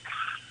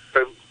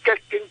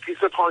 Getting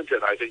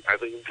disappointed. I think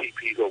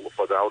people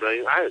for the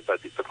outlying islands are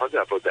disappointed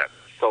about that.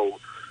 So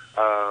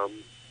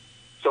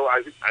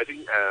I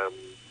think.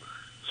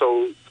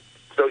 So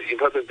the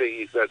important thing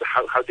is that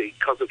how they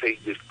consultate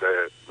with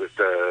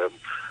the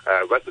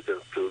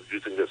residents to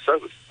using the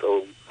service.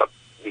 So, but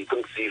we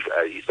don't see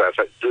is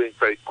doing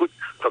very good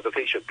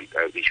consultation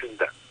between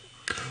them.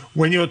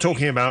 When you're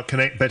talking about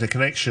better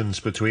connections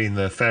between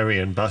the ferry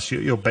and bus,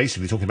 you're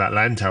basically talking about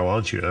Lantau,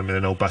 aren't you? I mean, there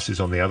are no buses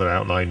on the other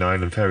outlying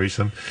island ferries.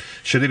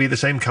 Should it be the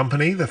same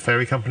company, the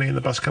ferry company and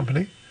the bus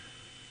company?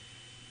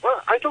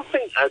 Well, I don't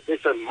think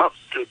it's a must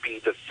to be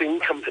the same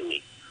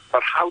company,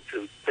 but how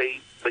to they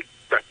make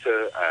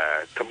better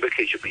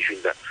communication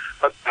between them.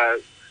 But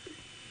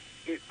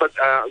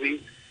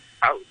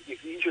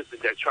it's interesting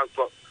that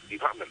transport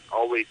department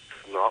always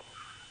not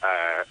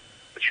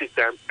treat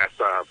them as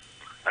a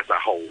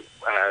whole.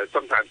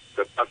 Sometimes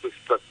the buses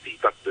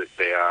deduct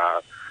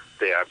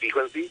their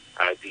frequency,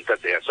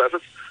 deduct their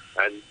service,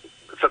 and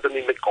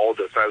suddenly make all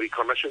the ferry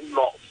connection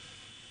lost.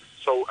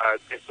 So I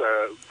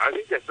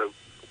think there's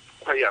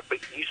quite a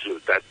big issue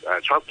that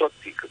transport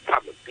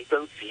department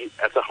didn't see it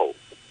as a whole.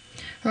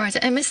 Right,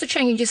 and Mr.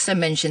 Cheng, you just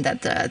mentioned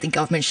that the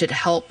government should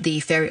help the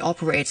ferry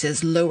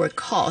operators lower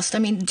cost. I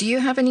mean, do you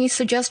have any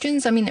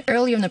suggestions? I mean,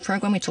 earlier in the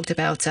program we talked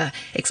about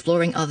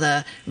exploring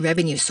other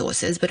revenue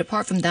sources, but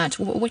apart from that,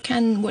 what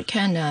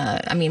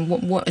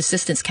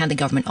assistance can the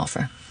government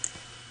offer?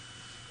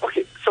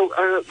 Okay, so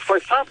for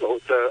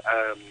example,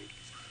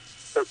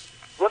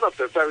 one of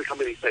the ferry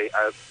companies say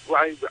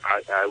why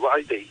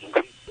they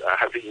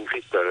have to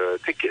increase the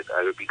ticket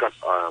because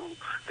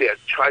they are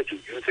trying to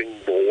using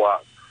more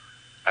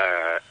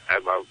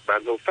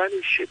environmental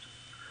friendly ships,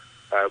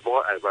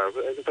 more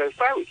environmental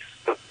ferries.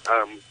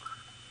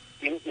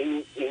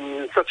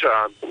 In such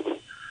a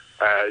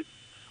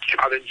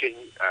challenging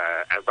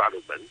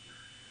environment,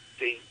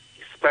 they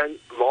spend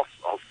lots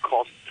of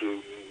cost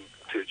to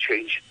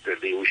change the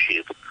new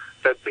ship.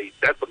 That they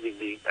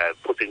definitely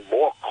putting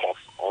more cost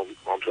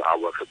onto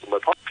our customer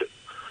pocket.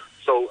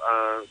 So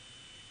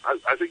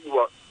I think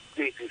what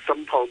this is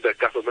sometimes the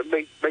government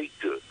may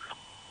do.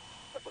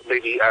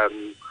 Maybe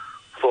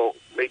for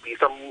maybe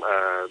some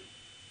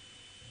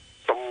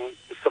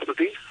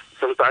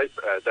subsidize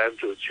them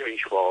to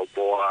change for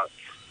more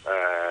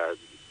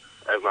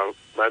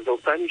environmental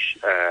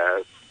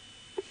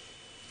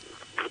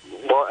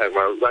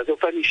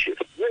friendly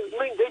ships.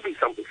 Maybe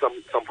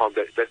somehow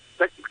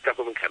that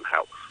government can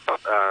help.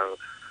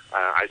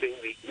 I think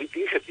we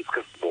can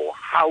discuss more.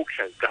 How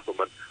can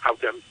government help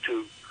them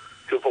to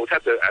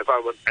protect the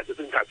environment at the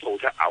same time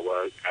protect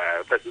our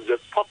passengers'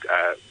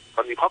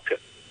 money pocket?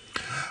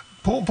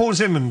 Paul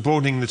Zimmerman,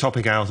 broadening the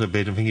topic out a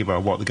bit and thinking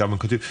about what the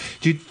government could do.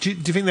 Do you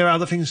think there are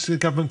other things the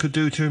government could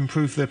do to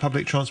improve the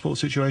public transport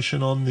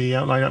situation on the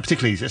outline,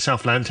 particularly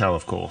South Lantau,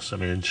 of course? I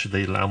mean, should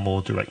they allow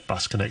more direct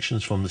bus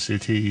connections from the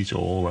cities,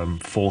 or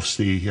force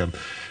the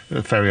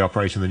ferry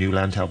operator and the new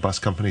Lantau bus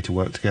company to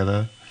work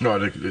together?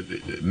 No,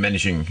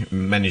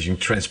 managing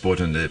transport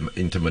and the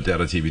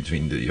intermodality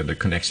between the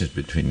connections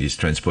between these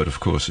transport, of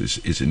course,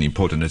 is an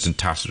important. It's a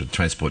task of the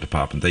transport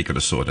department. They got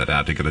to sort that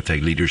out. They got to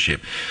take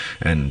leadership.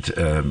 And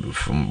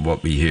from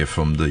what we hear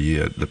from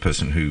the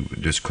person who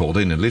just called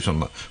in and lives on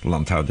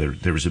Lantau,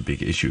 there is a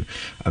big issue.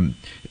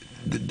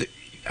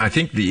 I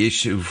think the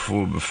issue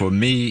for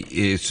me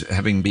is,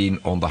 having been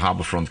on the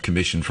Harbourfront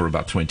Commission for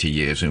about 20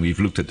 years, and we've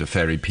looked at the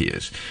ferry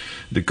piers.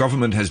 The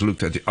government has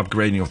looked at the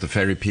upgrading of the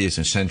ferry piers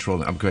in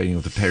Central and upgrading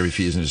of the ferry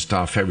piers in the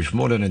Star Ferry for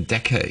more than a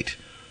decade.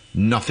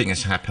 Nothing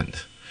has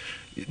happened.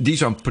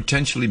 These are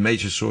potentially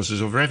major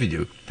sources of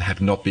revenue that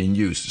have not been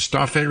used. The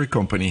Star Ferry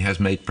Company has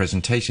made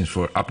presentations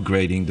for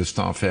upgrading the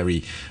Star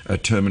Ferry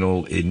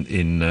terminal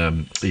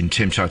in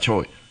Tsim Sha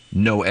Tsui.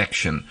 No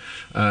action.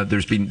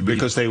 There's been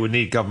because they would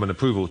need government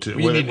approval to.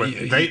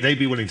 They'd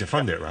be willing to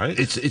fund it, right?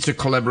 It's a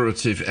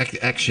collaborative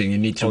action. You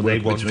need to. They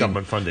want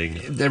government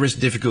funding. There is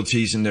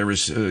difficulties, and there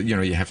is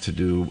you have to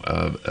do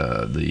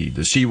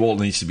the seawall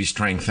needs to be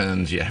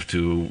strengthened. You have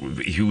to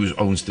who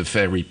owns the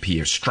ferry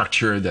pier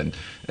structure,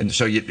 and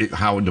so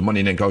how the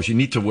money then goes. You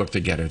need to work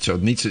together.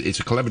 So it's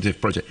a collaborative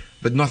project,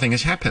 but nothing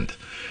has happened.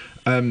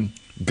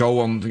 Go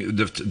on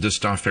the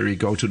Star Ferry,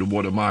 go to the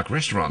Watermark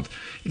restaurant.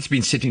 It's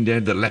been sitting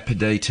there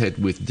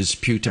dilapidated with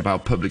dispute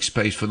about public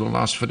space for the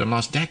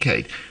last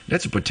decade.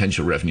 That's a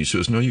potential revenue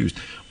source, no use.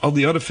 All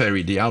the other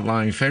the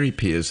outlying ferry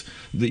piers,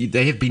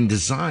 they have been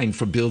designed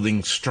for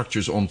building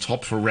structures on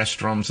top for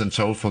restaurants and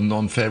so for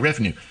non-fare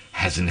revenue.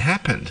 Hasn't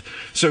happened.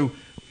 So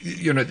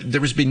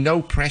there has been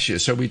no pressure.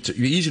 So we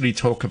easily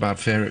talk about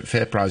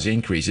fare price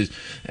increases,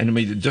 and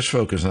we just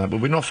focus on that.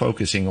 But we're not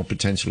focusing on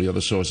potentially other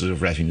sources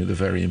of revenue. They're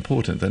very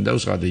important, and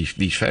those are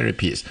these ferry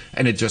piers.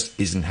 And it just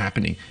isn't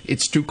happening.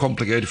 It's too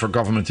complicated for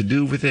government to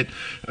deal with it,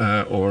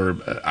 or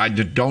I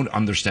don't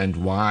understand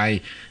why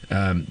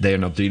they are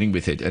not dealing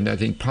with it. And I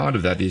think part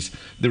of that is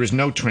there is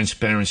no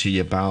transparency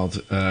about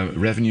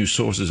revenue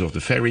sources of the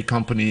ferry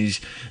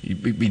companies.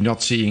 We're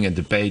not seeing a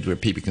debate where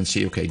people can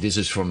see, okay, this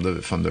is from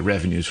the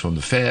revenues from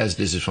the fares,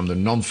 this is from the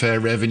non-fare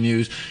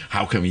revenues.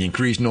 How can we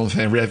increase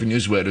non-fare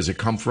revenues? Where does it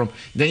come from?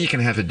 Then you can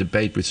have a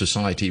debate with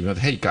society about,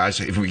 hey guys,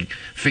 if we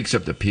fix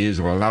up the piers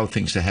or allow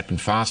things to happen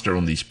faster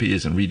on these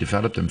piers and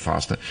redevelop them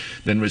faster,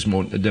 then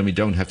we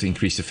don't have to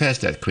increase the fares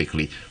that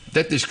quickly.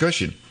 That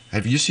discussion,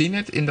 have you seen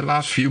it in the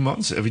last few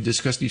months? Have we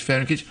discussed these fare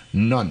increases?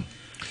 None.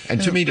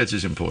 And to me, that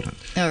is important.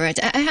 All right.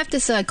 I have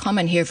this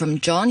comment here from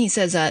John. He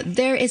says,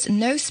 there is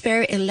no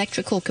spare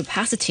electrical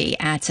capacity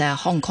at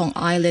Hong Kong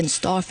Island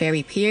Star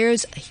Ferry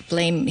piers.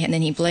 And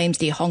then he blames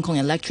the Hong Kong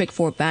Electric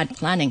for bad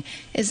planning.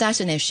 Is that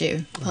an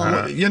issue,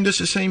 Paul? Yeah, and that's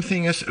the same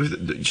thing as...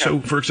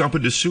 So, for example,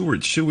 the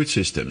sewage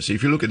systems.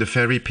 If you look at the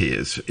ferry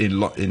piers in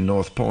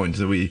North Point,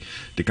 the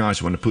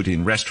guys want to put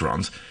in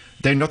restaurants,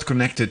 they're not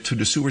connected to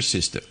the sewer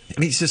system. I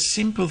mean, it's the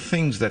simple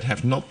things that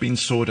have not been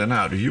sorted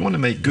out. If you want to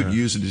make good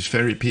use of these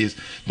ferry piers,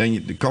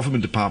 then the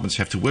government departments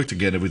have to work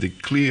together with a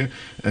clear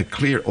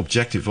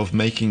objective of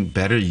making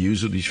better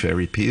use of these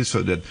ferry piers,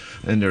 so that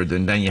and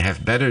then you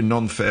have better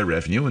non-fare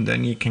revenue, and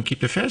then you can keep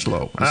the fares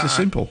low. It's as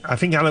simple. I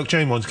think Alok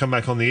Jain wants to come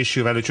back on the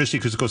issue of electricity,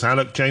 because, of course,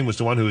 Alok Jain was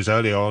the one who was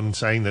earlier on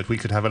saying that we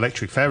could have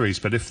electric ferries,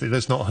 but if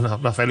there's not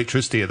enough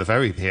electricity at the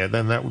ferry pier,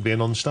 then that would be a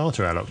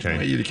non-starter, Alok Jain.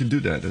 Well, you can do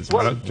that.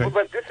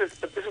 But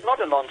this is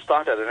not a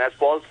non-starter, and as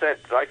Paul said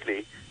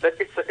rightly, that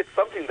it's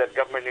something that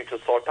government needs to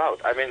sort out.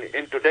 I mean,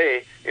 in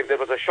today, if there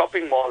was a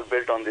shopping mall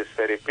built on this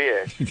ferry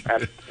pier,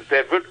 and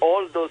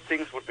all those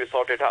things would be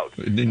sorted out.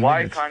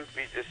 Why can't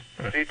we just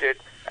treat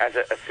it as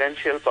an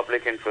essential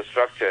public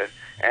infrastructure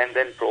and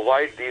then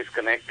provide these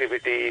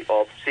connectivity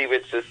of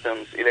sewage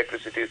systems,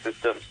 electricity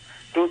systems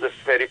to the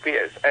ferry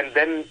piers, and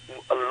then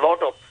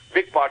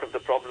big part of the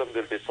problem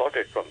will be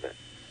sorted from there.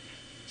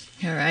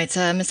 All right,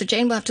 Mr.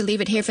 Jain, we'll have to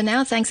leave it here for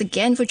now. Thanks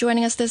again for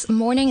joining us this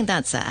morning.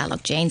 That's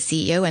Alok Jain,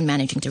 CEO and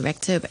Managing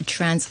Director of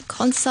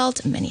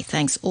Transconsult. Many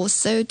thanks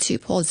also to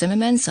Paul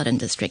Zimmerman, Southern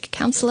District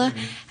Councillor,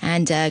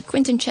 and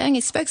Quinton Cheng,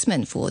 a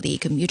spokesman for the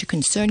Commuter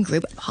Concern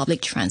Group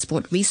Public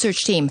Transport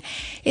Research Team.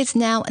 It's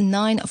now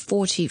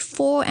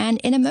 9:44, and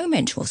in a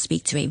moment we'll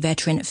speak to a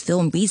veteran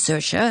film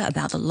researcher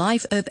about the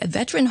life of a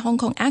veteran Hong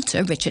Kong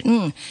actor, Richard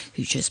Ng,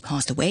 who just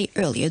passed away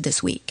earlier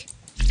this week.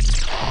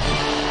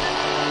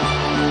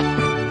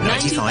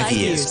 95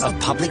 years of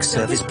public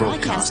service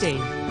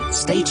broadcasting.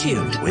 Stay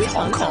tuned with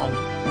Hong Kong.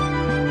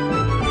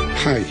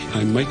 Hi,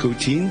 I'm Michael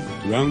Tin,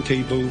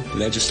 Roundtable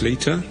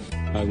Legislator.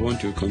 I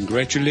want to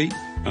congratulate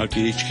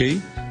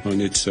RTHK on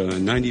its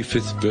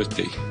 95th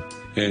birthday.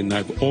 And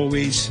I've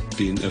always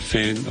been a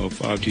fan of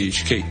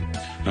RTHK.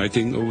 I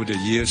think over the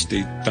years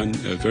they've done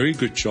a very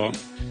good job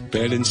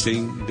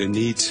balancing the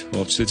needs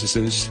of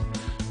citizens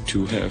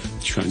to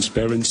have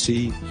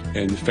transparency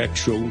and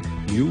factual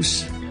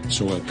news.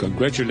 So I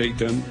congratulate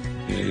them,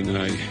 and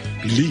I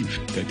believe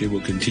that they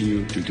will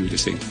continue to do the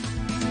same.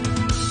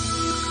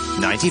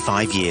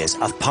 95 years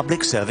of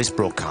public service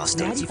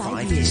broadcasting.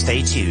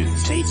 Stay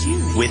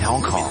tuned with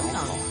Hong Kong.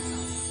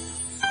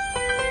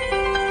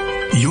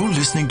 You're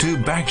listening to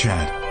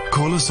Backchat.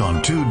 Call us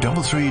on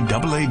 233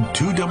 88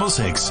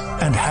 266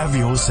 and have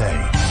your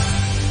say.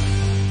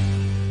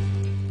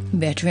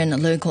 Veteran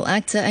local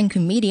actor and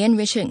comedian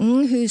Richard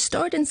Ng, who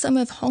starred in some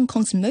of Hong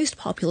Kong's most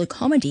popular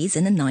comedies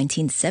in the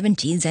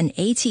 1970s and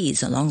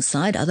 80s,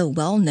 alongside other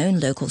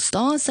well-known local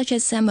stars such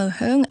as Sammo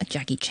Hung,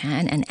 Jackie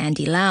Chan and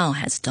Andy Lau,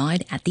 has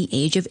died at the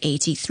age of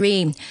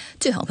 83.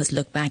 To help us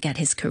look back at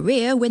his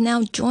career, we're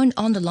now joined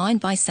on the line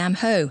by Sam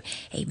Ho,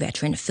 a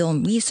veteran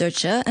film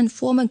researcher and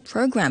former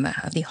programmer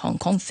of the Hong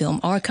Kong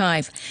Film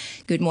Archive.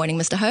 Good morning,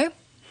 Mr. Ho.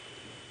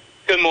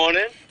 Good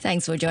morning.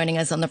 Thanks for joining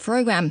us on the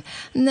program.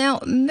 Now,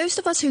 most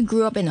of us who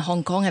grew up in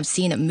Hong Kong have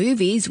seen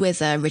movies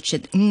with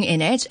Richard Ng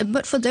in it,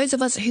 but for those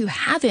of us who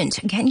haven't,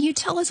 can you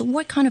tell us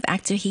what kind of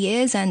actor he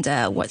is and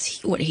what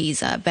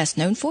he's best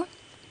known for?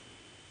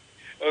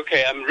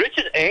 Okay,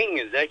 Richard Ng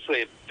is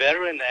actually a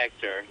veteran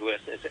actor who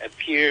has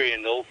appeared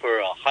in over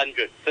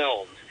 100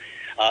 films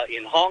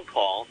in Hong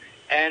Kong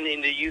and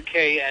in the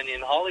UK and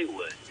in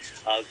Hollywood.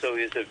 So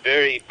he's a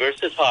very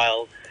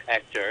versatile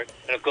actor,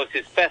 and of course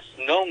he's best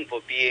known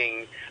for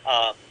being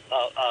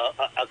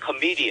a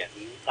comedian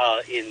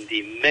in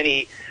the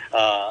many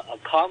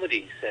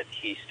comedies that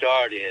he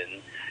starred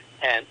in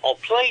or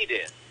played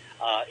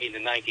in the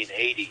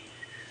 1980s.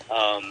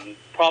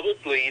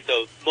 Probably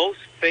the most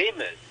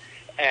famous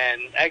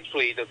and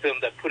actually the film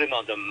that put him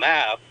on the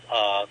map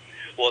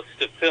was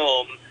the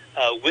film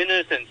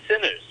Winners and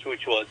Sinners,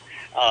 which was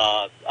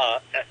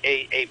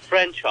a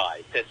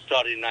franchise that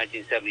started in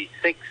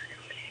 1976.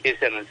 It's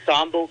an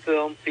ensemble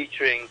film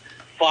featuring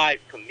 5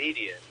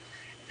 comedians,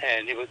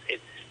 and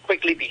it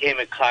quickly became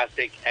a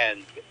classic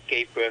and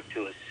gave birth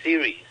to a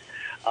series,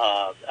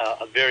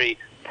 a very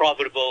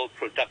profitable,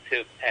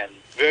 productive, and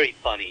very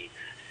funny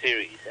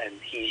series. And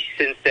he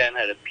since then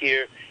had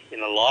appeared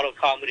in a lot of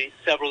comedies,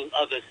 several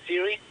other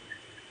series,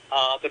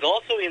 but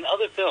also in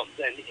other films,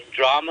 and in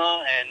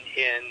drama and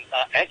in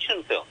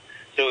action films.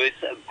 So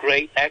it's a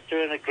great actor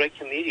and a great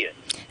comedian.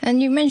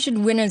 And you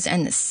mentioned Winners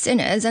and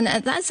Sinners, and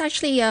that's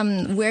actually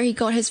where he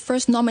got his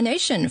first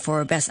nomination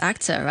for Best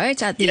Actor,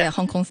 right, at the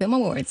Hong Kong Film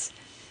Awards.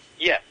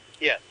 Yes.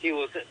 He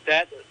was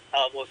that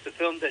was the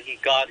film that he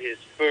got his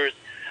first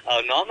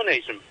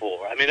nomination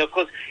for. I mean, of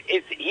course,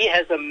 he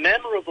has a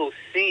memorable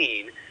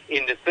scene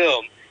in the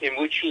film in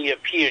which he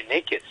appeared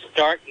naked,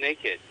 stark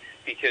naked,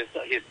 because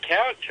his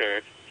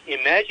character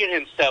imagined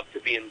himself to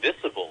be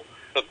invisible.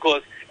 Of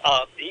course,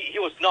 he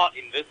was not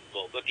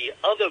invisible, but the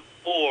other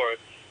 4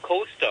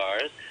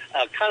 co-stars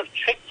kind of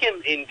tricked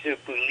him into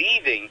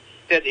believing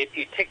that if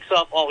he takes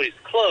off all his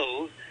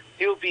clothes,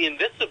 he'll be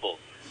invisible.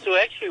 So he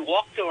actually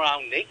walked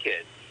around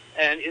naked.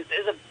 And it's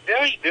a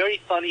very,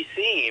 very funny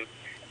scene.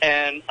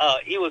 And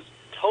he was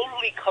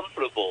totally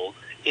comfortable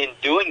in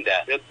doing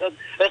that.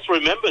 Let's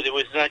remember, it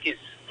was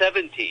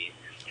 1970s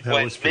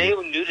when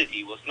male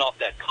nudity was not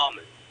that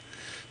common.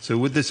 So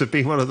would this have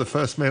been one of the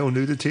first male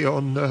nudity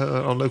on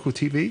local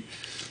TV?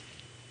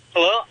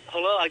 Hello,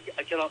 I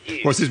cannot hear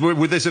you.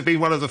 Would this have been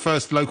one of the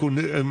first local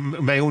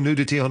male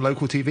nudity on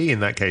local TV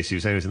in that case? You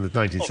were saying it was in the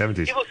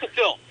 1970s. It was a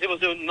film. It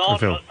was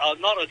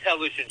not a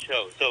television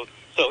show. So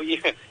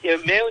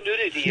male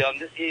nudity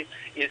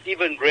is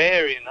even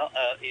rare in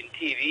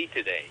TV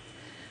today.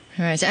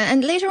 Right,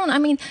 and later on, I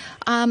mean,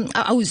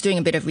 I was doing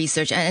a bit of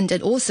research, and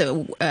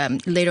also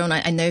later on,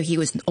 I know he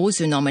was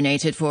also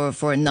nominated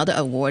for another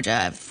award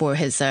for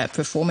his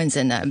performance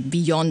in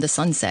Beyond the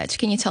Sunset.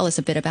 Can you tell us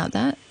a bit about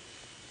that?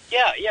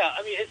 Yeah.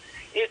 I mean,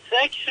 it's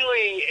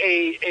actually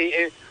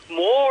a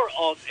more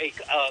of a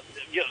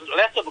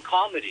less of a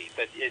comedy,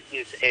 but it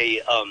is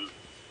a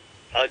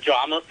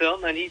drama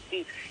film, and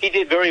he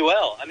did very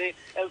well. I mean,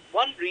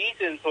 one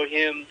reason for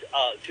him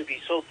to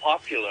be so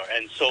popular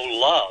and so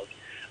loved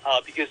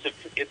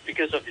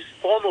because of his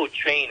formal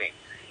training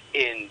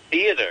in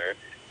theater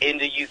in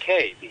the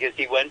UK, because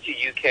he went to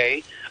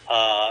UK,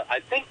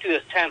 I think to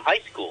attend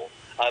high school,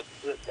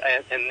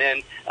 and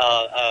then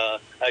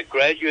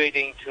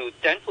graduating to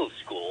dental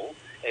school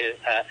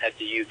at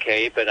the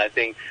UK. But I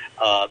think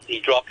he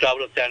dropped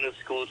out of dental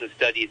school to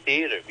study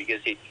theater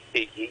because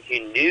he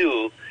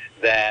knew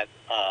that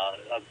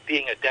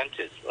being a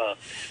dentist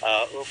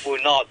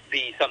would not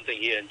be something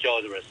he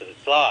enjoyed the rest of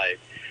his life.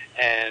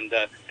 And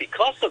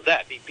because of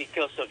that,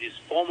 because of his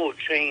formal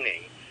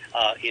training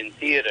in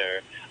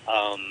theater,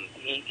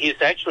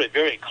 he's actually a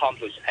very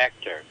accomplished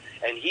actor.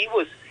 And he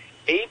was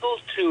able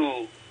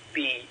to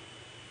be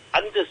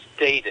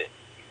understated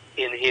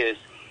in his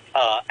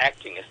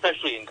acting,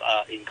 especially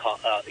in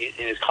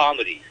his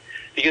comedies.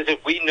 Because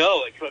if we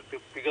know,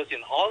 because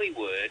in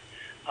Hollywood,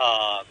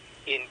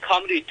 in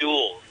comedy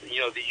duels,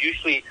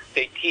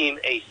 they team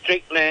a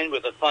straight man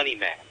with a funny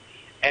man.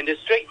 And the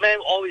straight man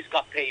always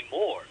got paid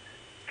more,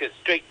 because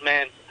straight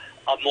men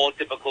are more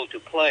difficult to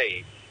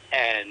play.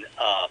 And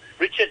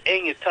Richard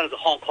Ng is kind of the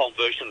Hong Kong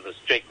version of the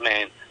straight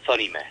man,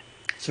 funny man.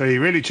 So he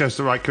really chose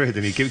the right career.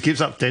 Then he gives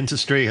up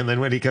dentistry, and then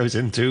when he goes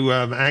into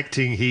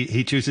acting,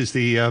 he chooses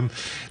the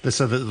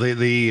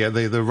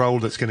role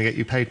that's going to get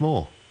you paid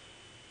more.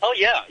 Oh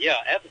yeah,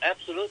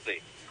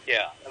 absolutely,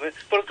 yeah. I mean,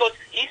 but of course,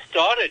 he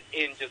started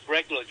in just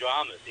regular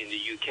dramas in the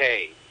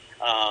UK,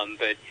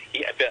 but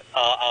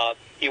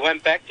he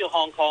went back to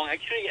Hong Kong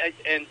actually,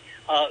 and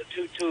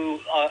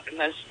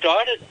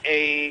started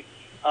a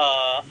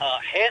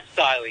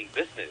hairstyling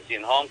business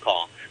in Hong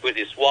Kong with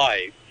his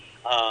wife.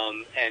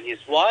 And his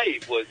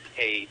wife was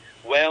a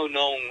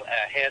well-known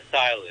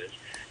hairstylist,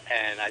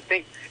 and I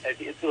think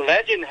the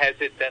legend has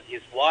it that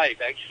his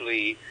wife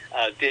actually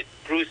did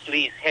Bruce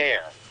Lee's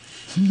hair,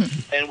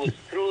 and it was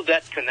through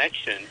that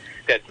connection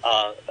that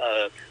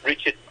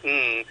Richard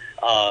Ng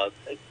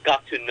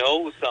got to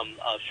know some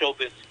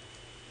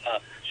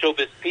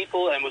showbiz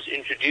people and was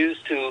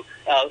introduced to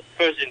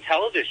first in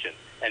television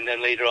and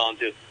then later on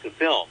to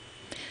film.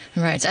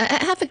 Right.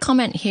 I have a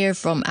comment here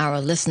from our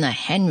listener,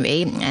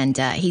 Henry, and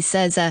he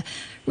says,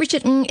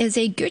 Richard Ng is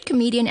a good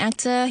comedian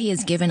actor. He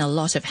has given a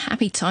lot of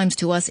happy times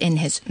to us in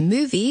his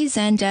movies,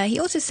 and he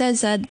also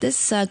says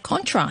this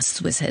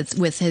contrasts with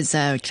his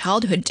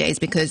childhood days,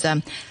 because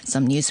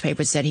some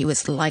newspapers said he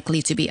was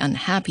likely to be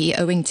unhappy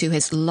owing to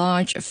his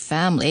large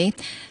family.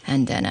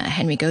 And then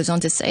Henry goes on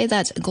to say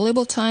that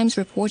Global Times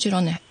reported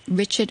on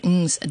Richard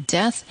Ng's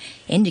death,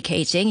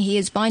 indicating he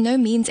is by no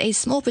means a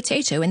small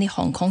potato in the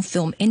Hong Kong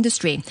film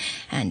industry.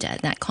 And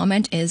that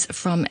comment is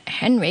from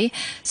Henry.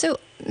 So,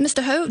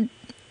 Mr. Ho,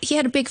 he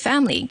had a big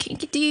family. Can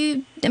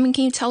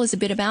you tell us a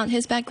bit about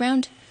his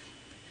background?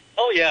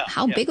 Oh yeah.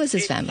 How big was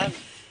his family?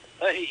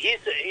 He's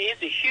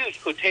a huge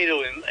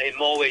potato in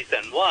more ways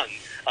than one.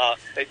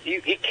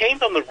 He came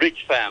from a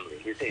rich family.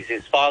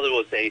 His father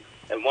was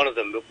one of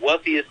the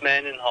wealthiest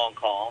men in Hong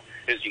Kong.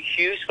 It was a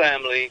huge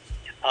family,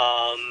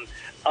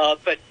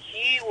 but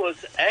he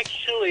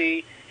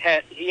actually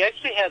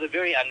had a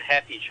very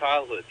unhappy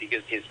childhood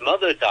because his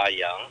mother died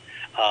young.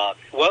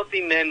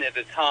 Wealthy men at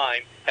the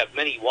time have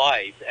many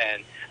wives,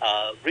 and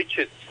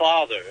Richard's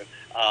mother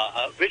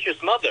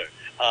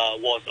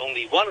was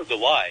only one of the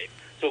wives.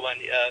 So when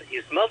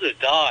his mother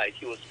died,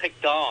 he was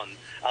picked on.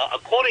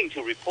 According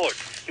to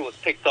reports, he was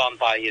picked on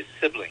by his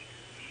siblings,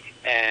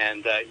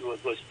 and he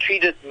was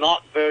treated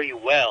not very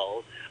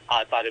well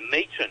by the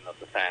matron of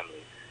the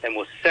family, and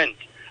was sent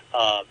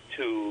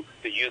to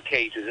the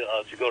UK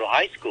to go to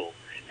high school.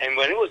 And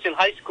when he was in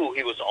high school,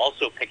 he was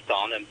also picked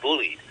on and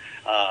bullied.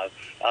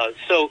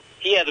 So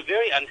he had a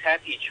very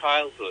unhappy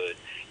childhood.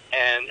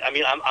 And I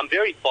mean, I'm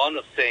very fond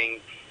of saying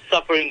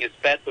suffering is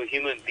bad for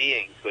human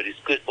beings, but it's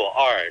good for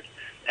art.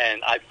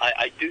 And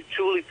I do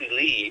truly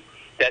believe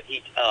that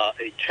he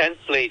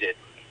translated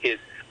his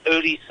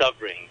early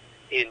suffering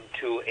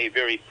into a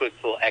very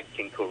fruitful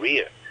acting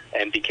career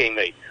and became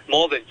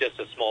more than just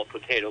a small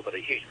potato, but a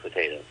huge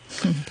potato.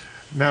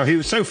 Now, he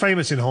was so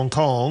famous in Hong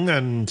Kong,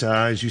 and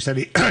as you said,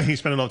 he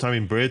spent a lot of time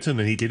in Britain,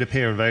 and he did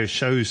appear in various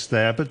shows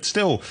there. But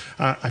still,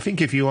 I think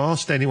if you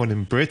asked anyone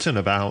in Britain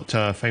about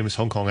famous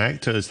Hong Kong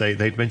actors,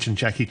 they'd mention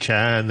Jackie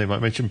Chan, they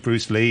might mention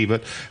Bruce Lee,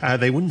 but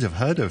they wouldn't have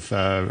heard of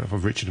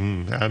Richard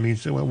Ng. I mean,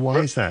 so why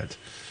is that?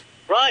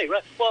 Right.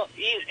 Well,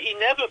 he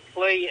never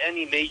played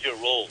any major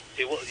roles.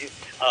 He was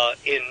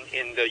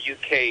in the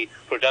UK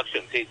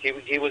productions.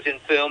 He was in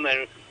film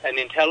and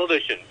in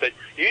television, but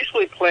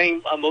usually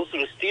playing most of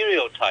the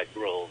stereotype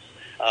roles.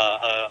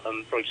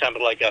 For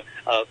example, like a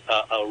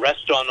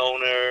restaurant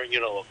owner,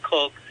 a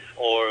cook,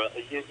 or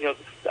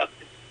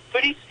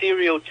pretty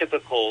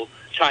stereotypical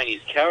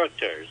Chinese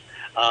characters.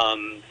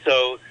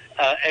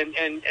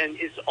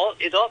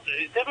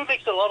 It never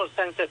makes a lot of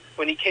sense that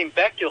when he came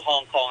back to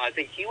Hong Kong, I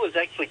think he was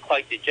actually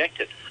quite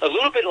dejected. A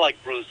little bit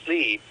like Bruce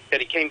Lee, that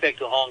he came back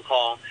to Hong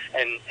Kong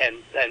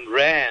and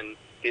ran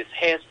his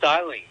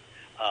hairstyling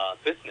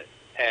business.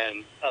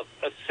 And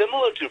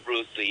similar to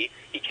Bruce Lee,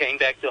 he came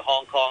back to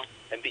Hong Kong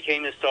and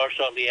became a star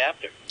shortly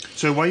after.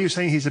 So why are you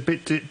saying he's a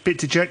bit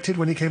dejected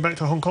when he came back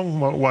to Hong Kong?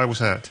 Why was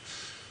that?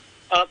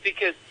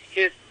 Because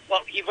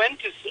he went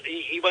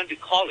to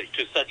college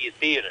to study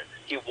theater.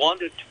 He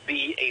wanted to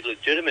be a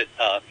legitimate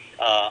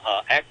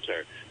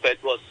actor, but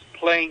was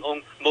playing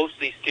on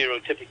mostly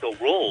stereotypical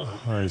roles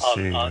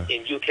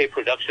in UK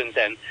productions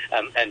and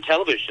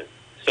television.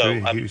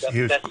 So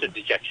that's the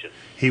dejection.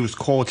 He was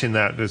caught in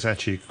that. There's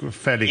actually a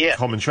fairly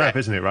common trap,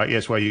 isn't it? Right?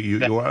 Yes, where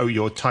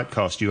you're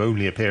typecast. You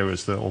only appear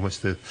as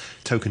almost the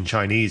token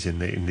Chinese in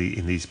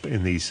these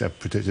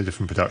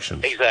different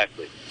productions.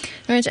 Exactly.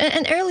 Right.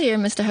 And earlier,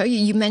 Mr. Ho,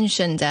 you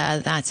mentioned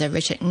that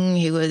Richard Ng,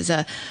 he was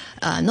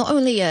not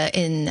only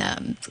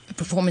in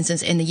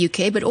performances in the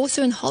UK but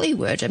also in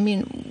Hollywood. I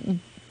mean,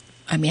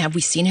 have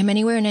we seen him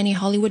anywhere in any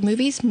Hollywood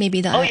movies? Maybe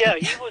that. Oh yeah,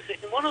 he was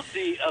in one of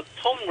the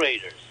Tomb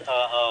Raiders.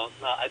 I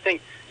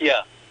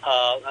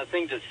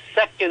think the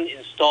second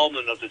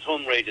installment of the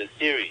Tomb Raider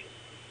series.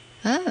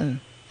 Oh,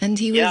 and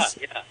he was.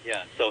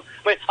 Yeah. So,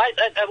 but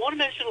I want to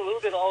mention a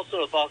little bit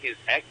also about his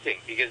acting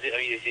because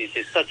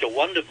he's such a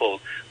wonderful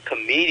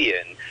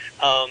comedian.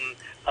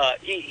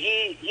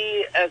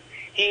 He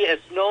is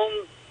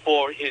known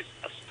for his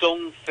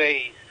stone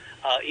face.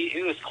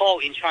 He was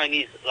called in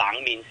Chinese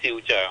冷面笑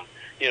匠.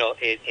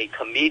 A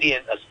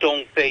comedian, a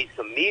stone-faced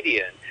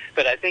comedian.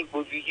 But I think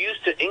when we use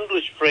the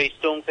English phrase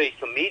 "stone-faced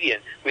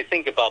comedian," we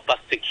think about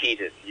Buster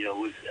Keaton.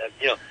 Who's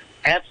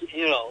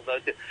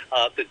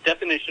the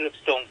definition of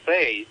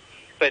stone-faced.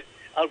 But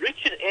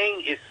Richard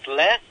Ng is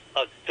less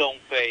a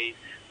stone-faced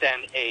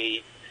than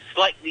a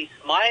slightly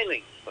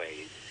smiling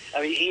face.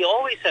 I mean, he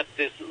always has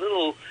this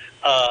little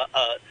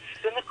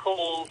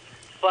cynical,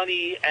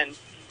 funny, and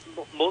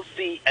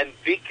mostly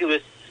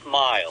ambiguous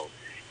smile.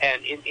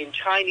 And in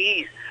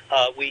Chinese,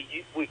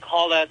 we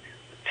call that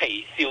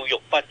皮笑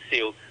肉不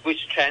笑,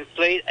 which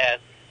translates as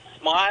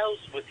smiles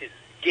with his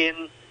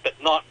skin but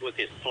not with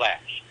his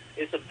flesh.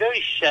 It's a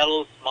very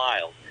shallow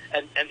smile,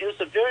 and it was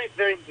a very,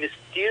 very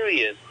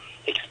mysterious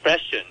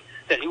expression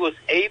that he was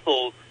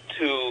able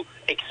to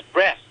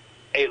express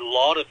a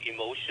lot of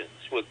emotions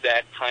with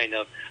that kind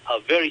of a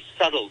very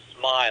subtle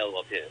smile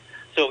of his.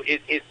 So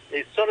it's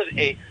sort of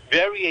a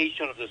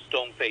variation of the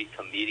stone-faced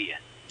comedian.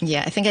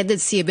 Yeah, I think I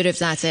did see a bit of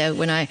that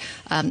when I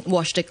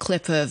watched a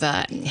clip of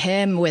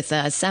him with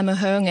Sammo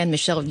Hung and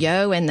Michelle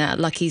Yeoh in the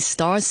Lucky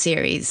Stars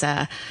series.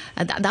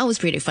 That was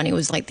pretty funny. It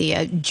was like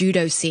the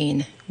judo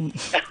scene.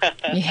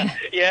 Yeah,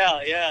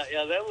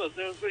 that was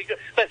pretty good.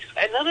 But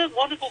another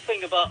wonderful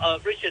thing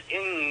about Richard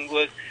Ng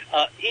was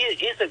he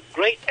is a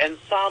great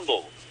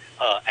ensemble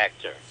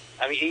actor.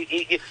 I mean,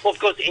 he, of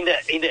course, in the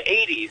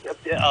 80s,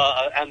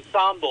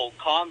 ensemble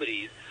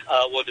comedies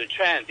was a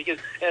trend because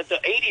the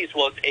 80s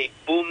was a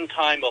boom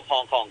time of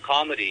Hong Kong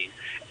comedies,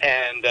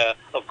 and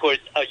of course,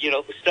 we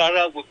started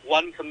out with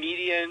one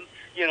comedian,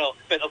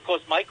 but of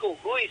course, Michael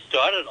Hui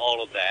started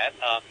all of that.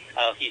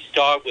 He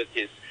starred with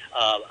his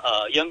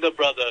younger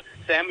brother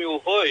Samuel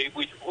Hui,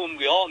 whom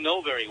we all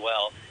know very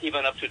well,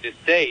 even up to this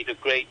day, the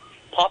great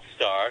pop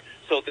star.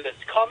 So this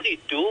comedy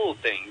duo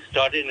thing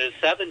started in the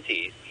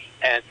 70s,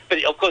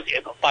 but of course,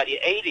 by the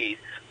 80s,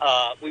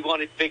 we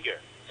wanted bigger.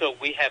 So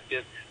we have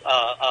this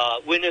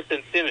Winners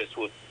and Sinners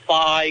with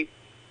 5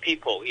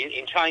 people.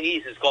 In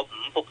Chinese, it's called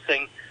五福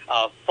星,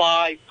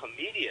 5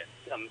 comedians,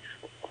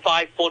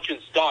 5 fortune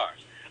stars.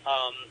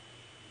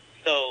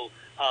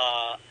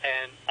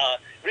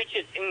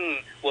 Richard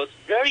Ng was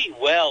very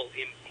well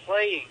in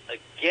playing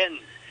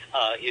against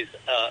his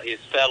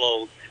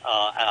fellow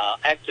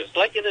actors,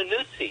 like in the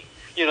news scene.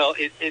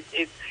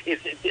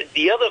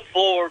 The other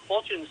 4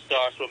 fortune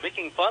stars were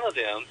making fun of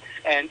him,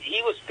 and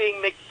he was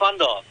being made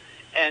fun of.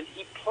 And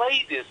he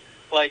played this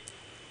like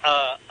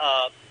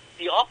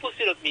the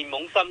opposite of 面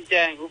懵心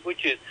精,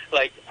 which is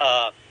like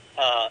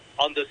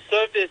on the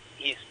surface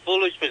he's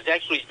foolish, but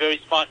actually very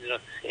smart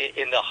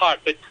in the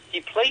heart. But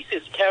he plays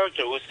his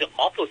character who's the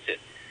opposite.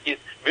 He's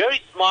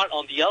very smart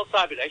on the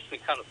outside, but actually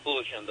kind of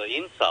foolish on the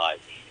inside.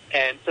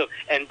 And so,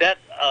 that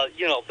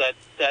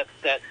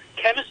that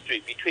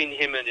chemistry between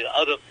him and the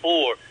other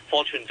 4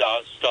 fortune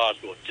stars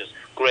was just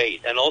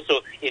great. And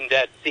also in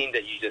that scene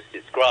that you just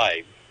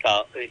described,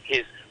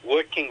 his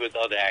working with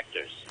other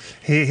actors.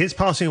 His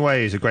passing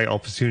away is a great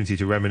opportunity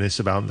to reminisce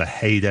about the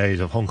heydays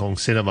of Hong Kong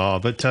cinema.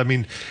 But I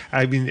mean,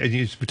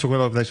 you're talking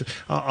about those.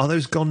 Are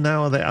those gone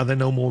now? Are there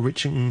no more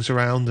Richard Ngs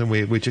around, and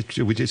we're just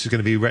going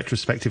to be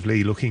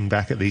retrospectively looking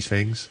back at these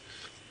things?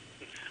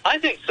 I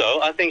think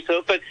so.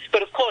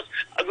 But of course,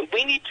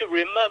 we need to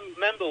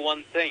remember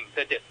one thing: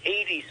 that the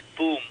 80s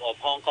boom of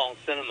Hong Kong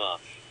cinema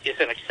is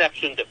an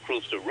exception that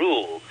proves the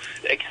rule.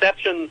 The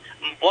exception.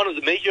 One of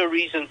the major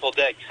reasons for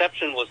that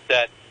exception was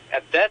that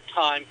at that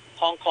time,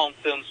 Hong Kong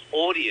film's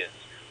audience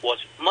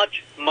was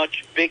much,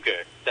 much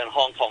bigger than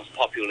Hong Kong's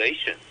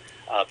population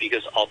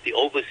because of the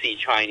overseas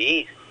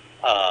Chinese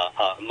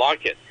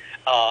market.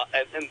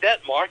 And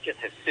that market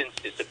has since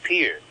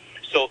disappeared.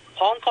 So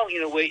Hong Kong,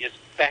 in a way, is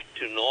back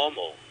to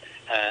normal.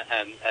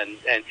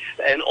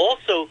 And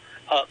also,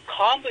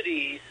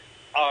 comedies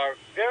are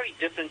very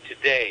different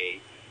today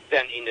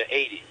than in the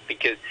 80s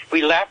because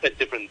we laugh at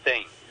different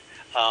things.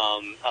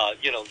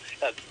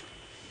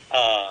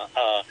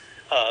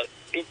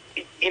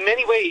 in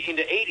many ways, in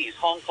the 80s,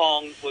 Hong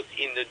Kong was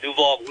in the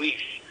nouveau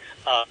riche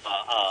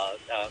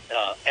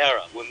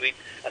era when we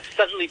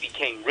suddenly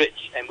became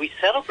rich, and we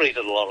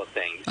celebrated a lot of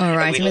things. All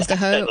right, Mr.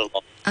 Ho,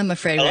 I'm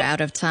afraid we're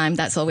out of time.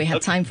 That's all we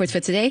have time for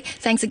today.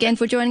 Thanks again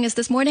for joining us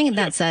this morning.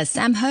 That's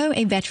Sam Ho,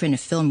 a veteran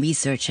film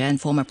researcher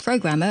and former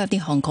programmer of the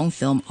Hong Kong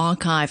Film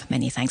Archive.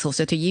 Many thanks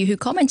also to you who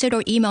commented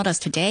or emailed us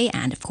today,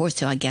 and of course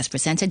to our guest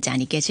presenter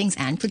Danny Gittings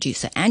and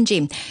producer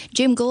Angie.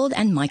 Jim Gould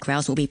and Mike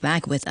Rouse will be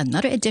back with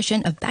another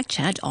edition of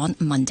Backchat on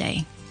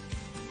Monday.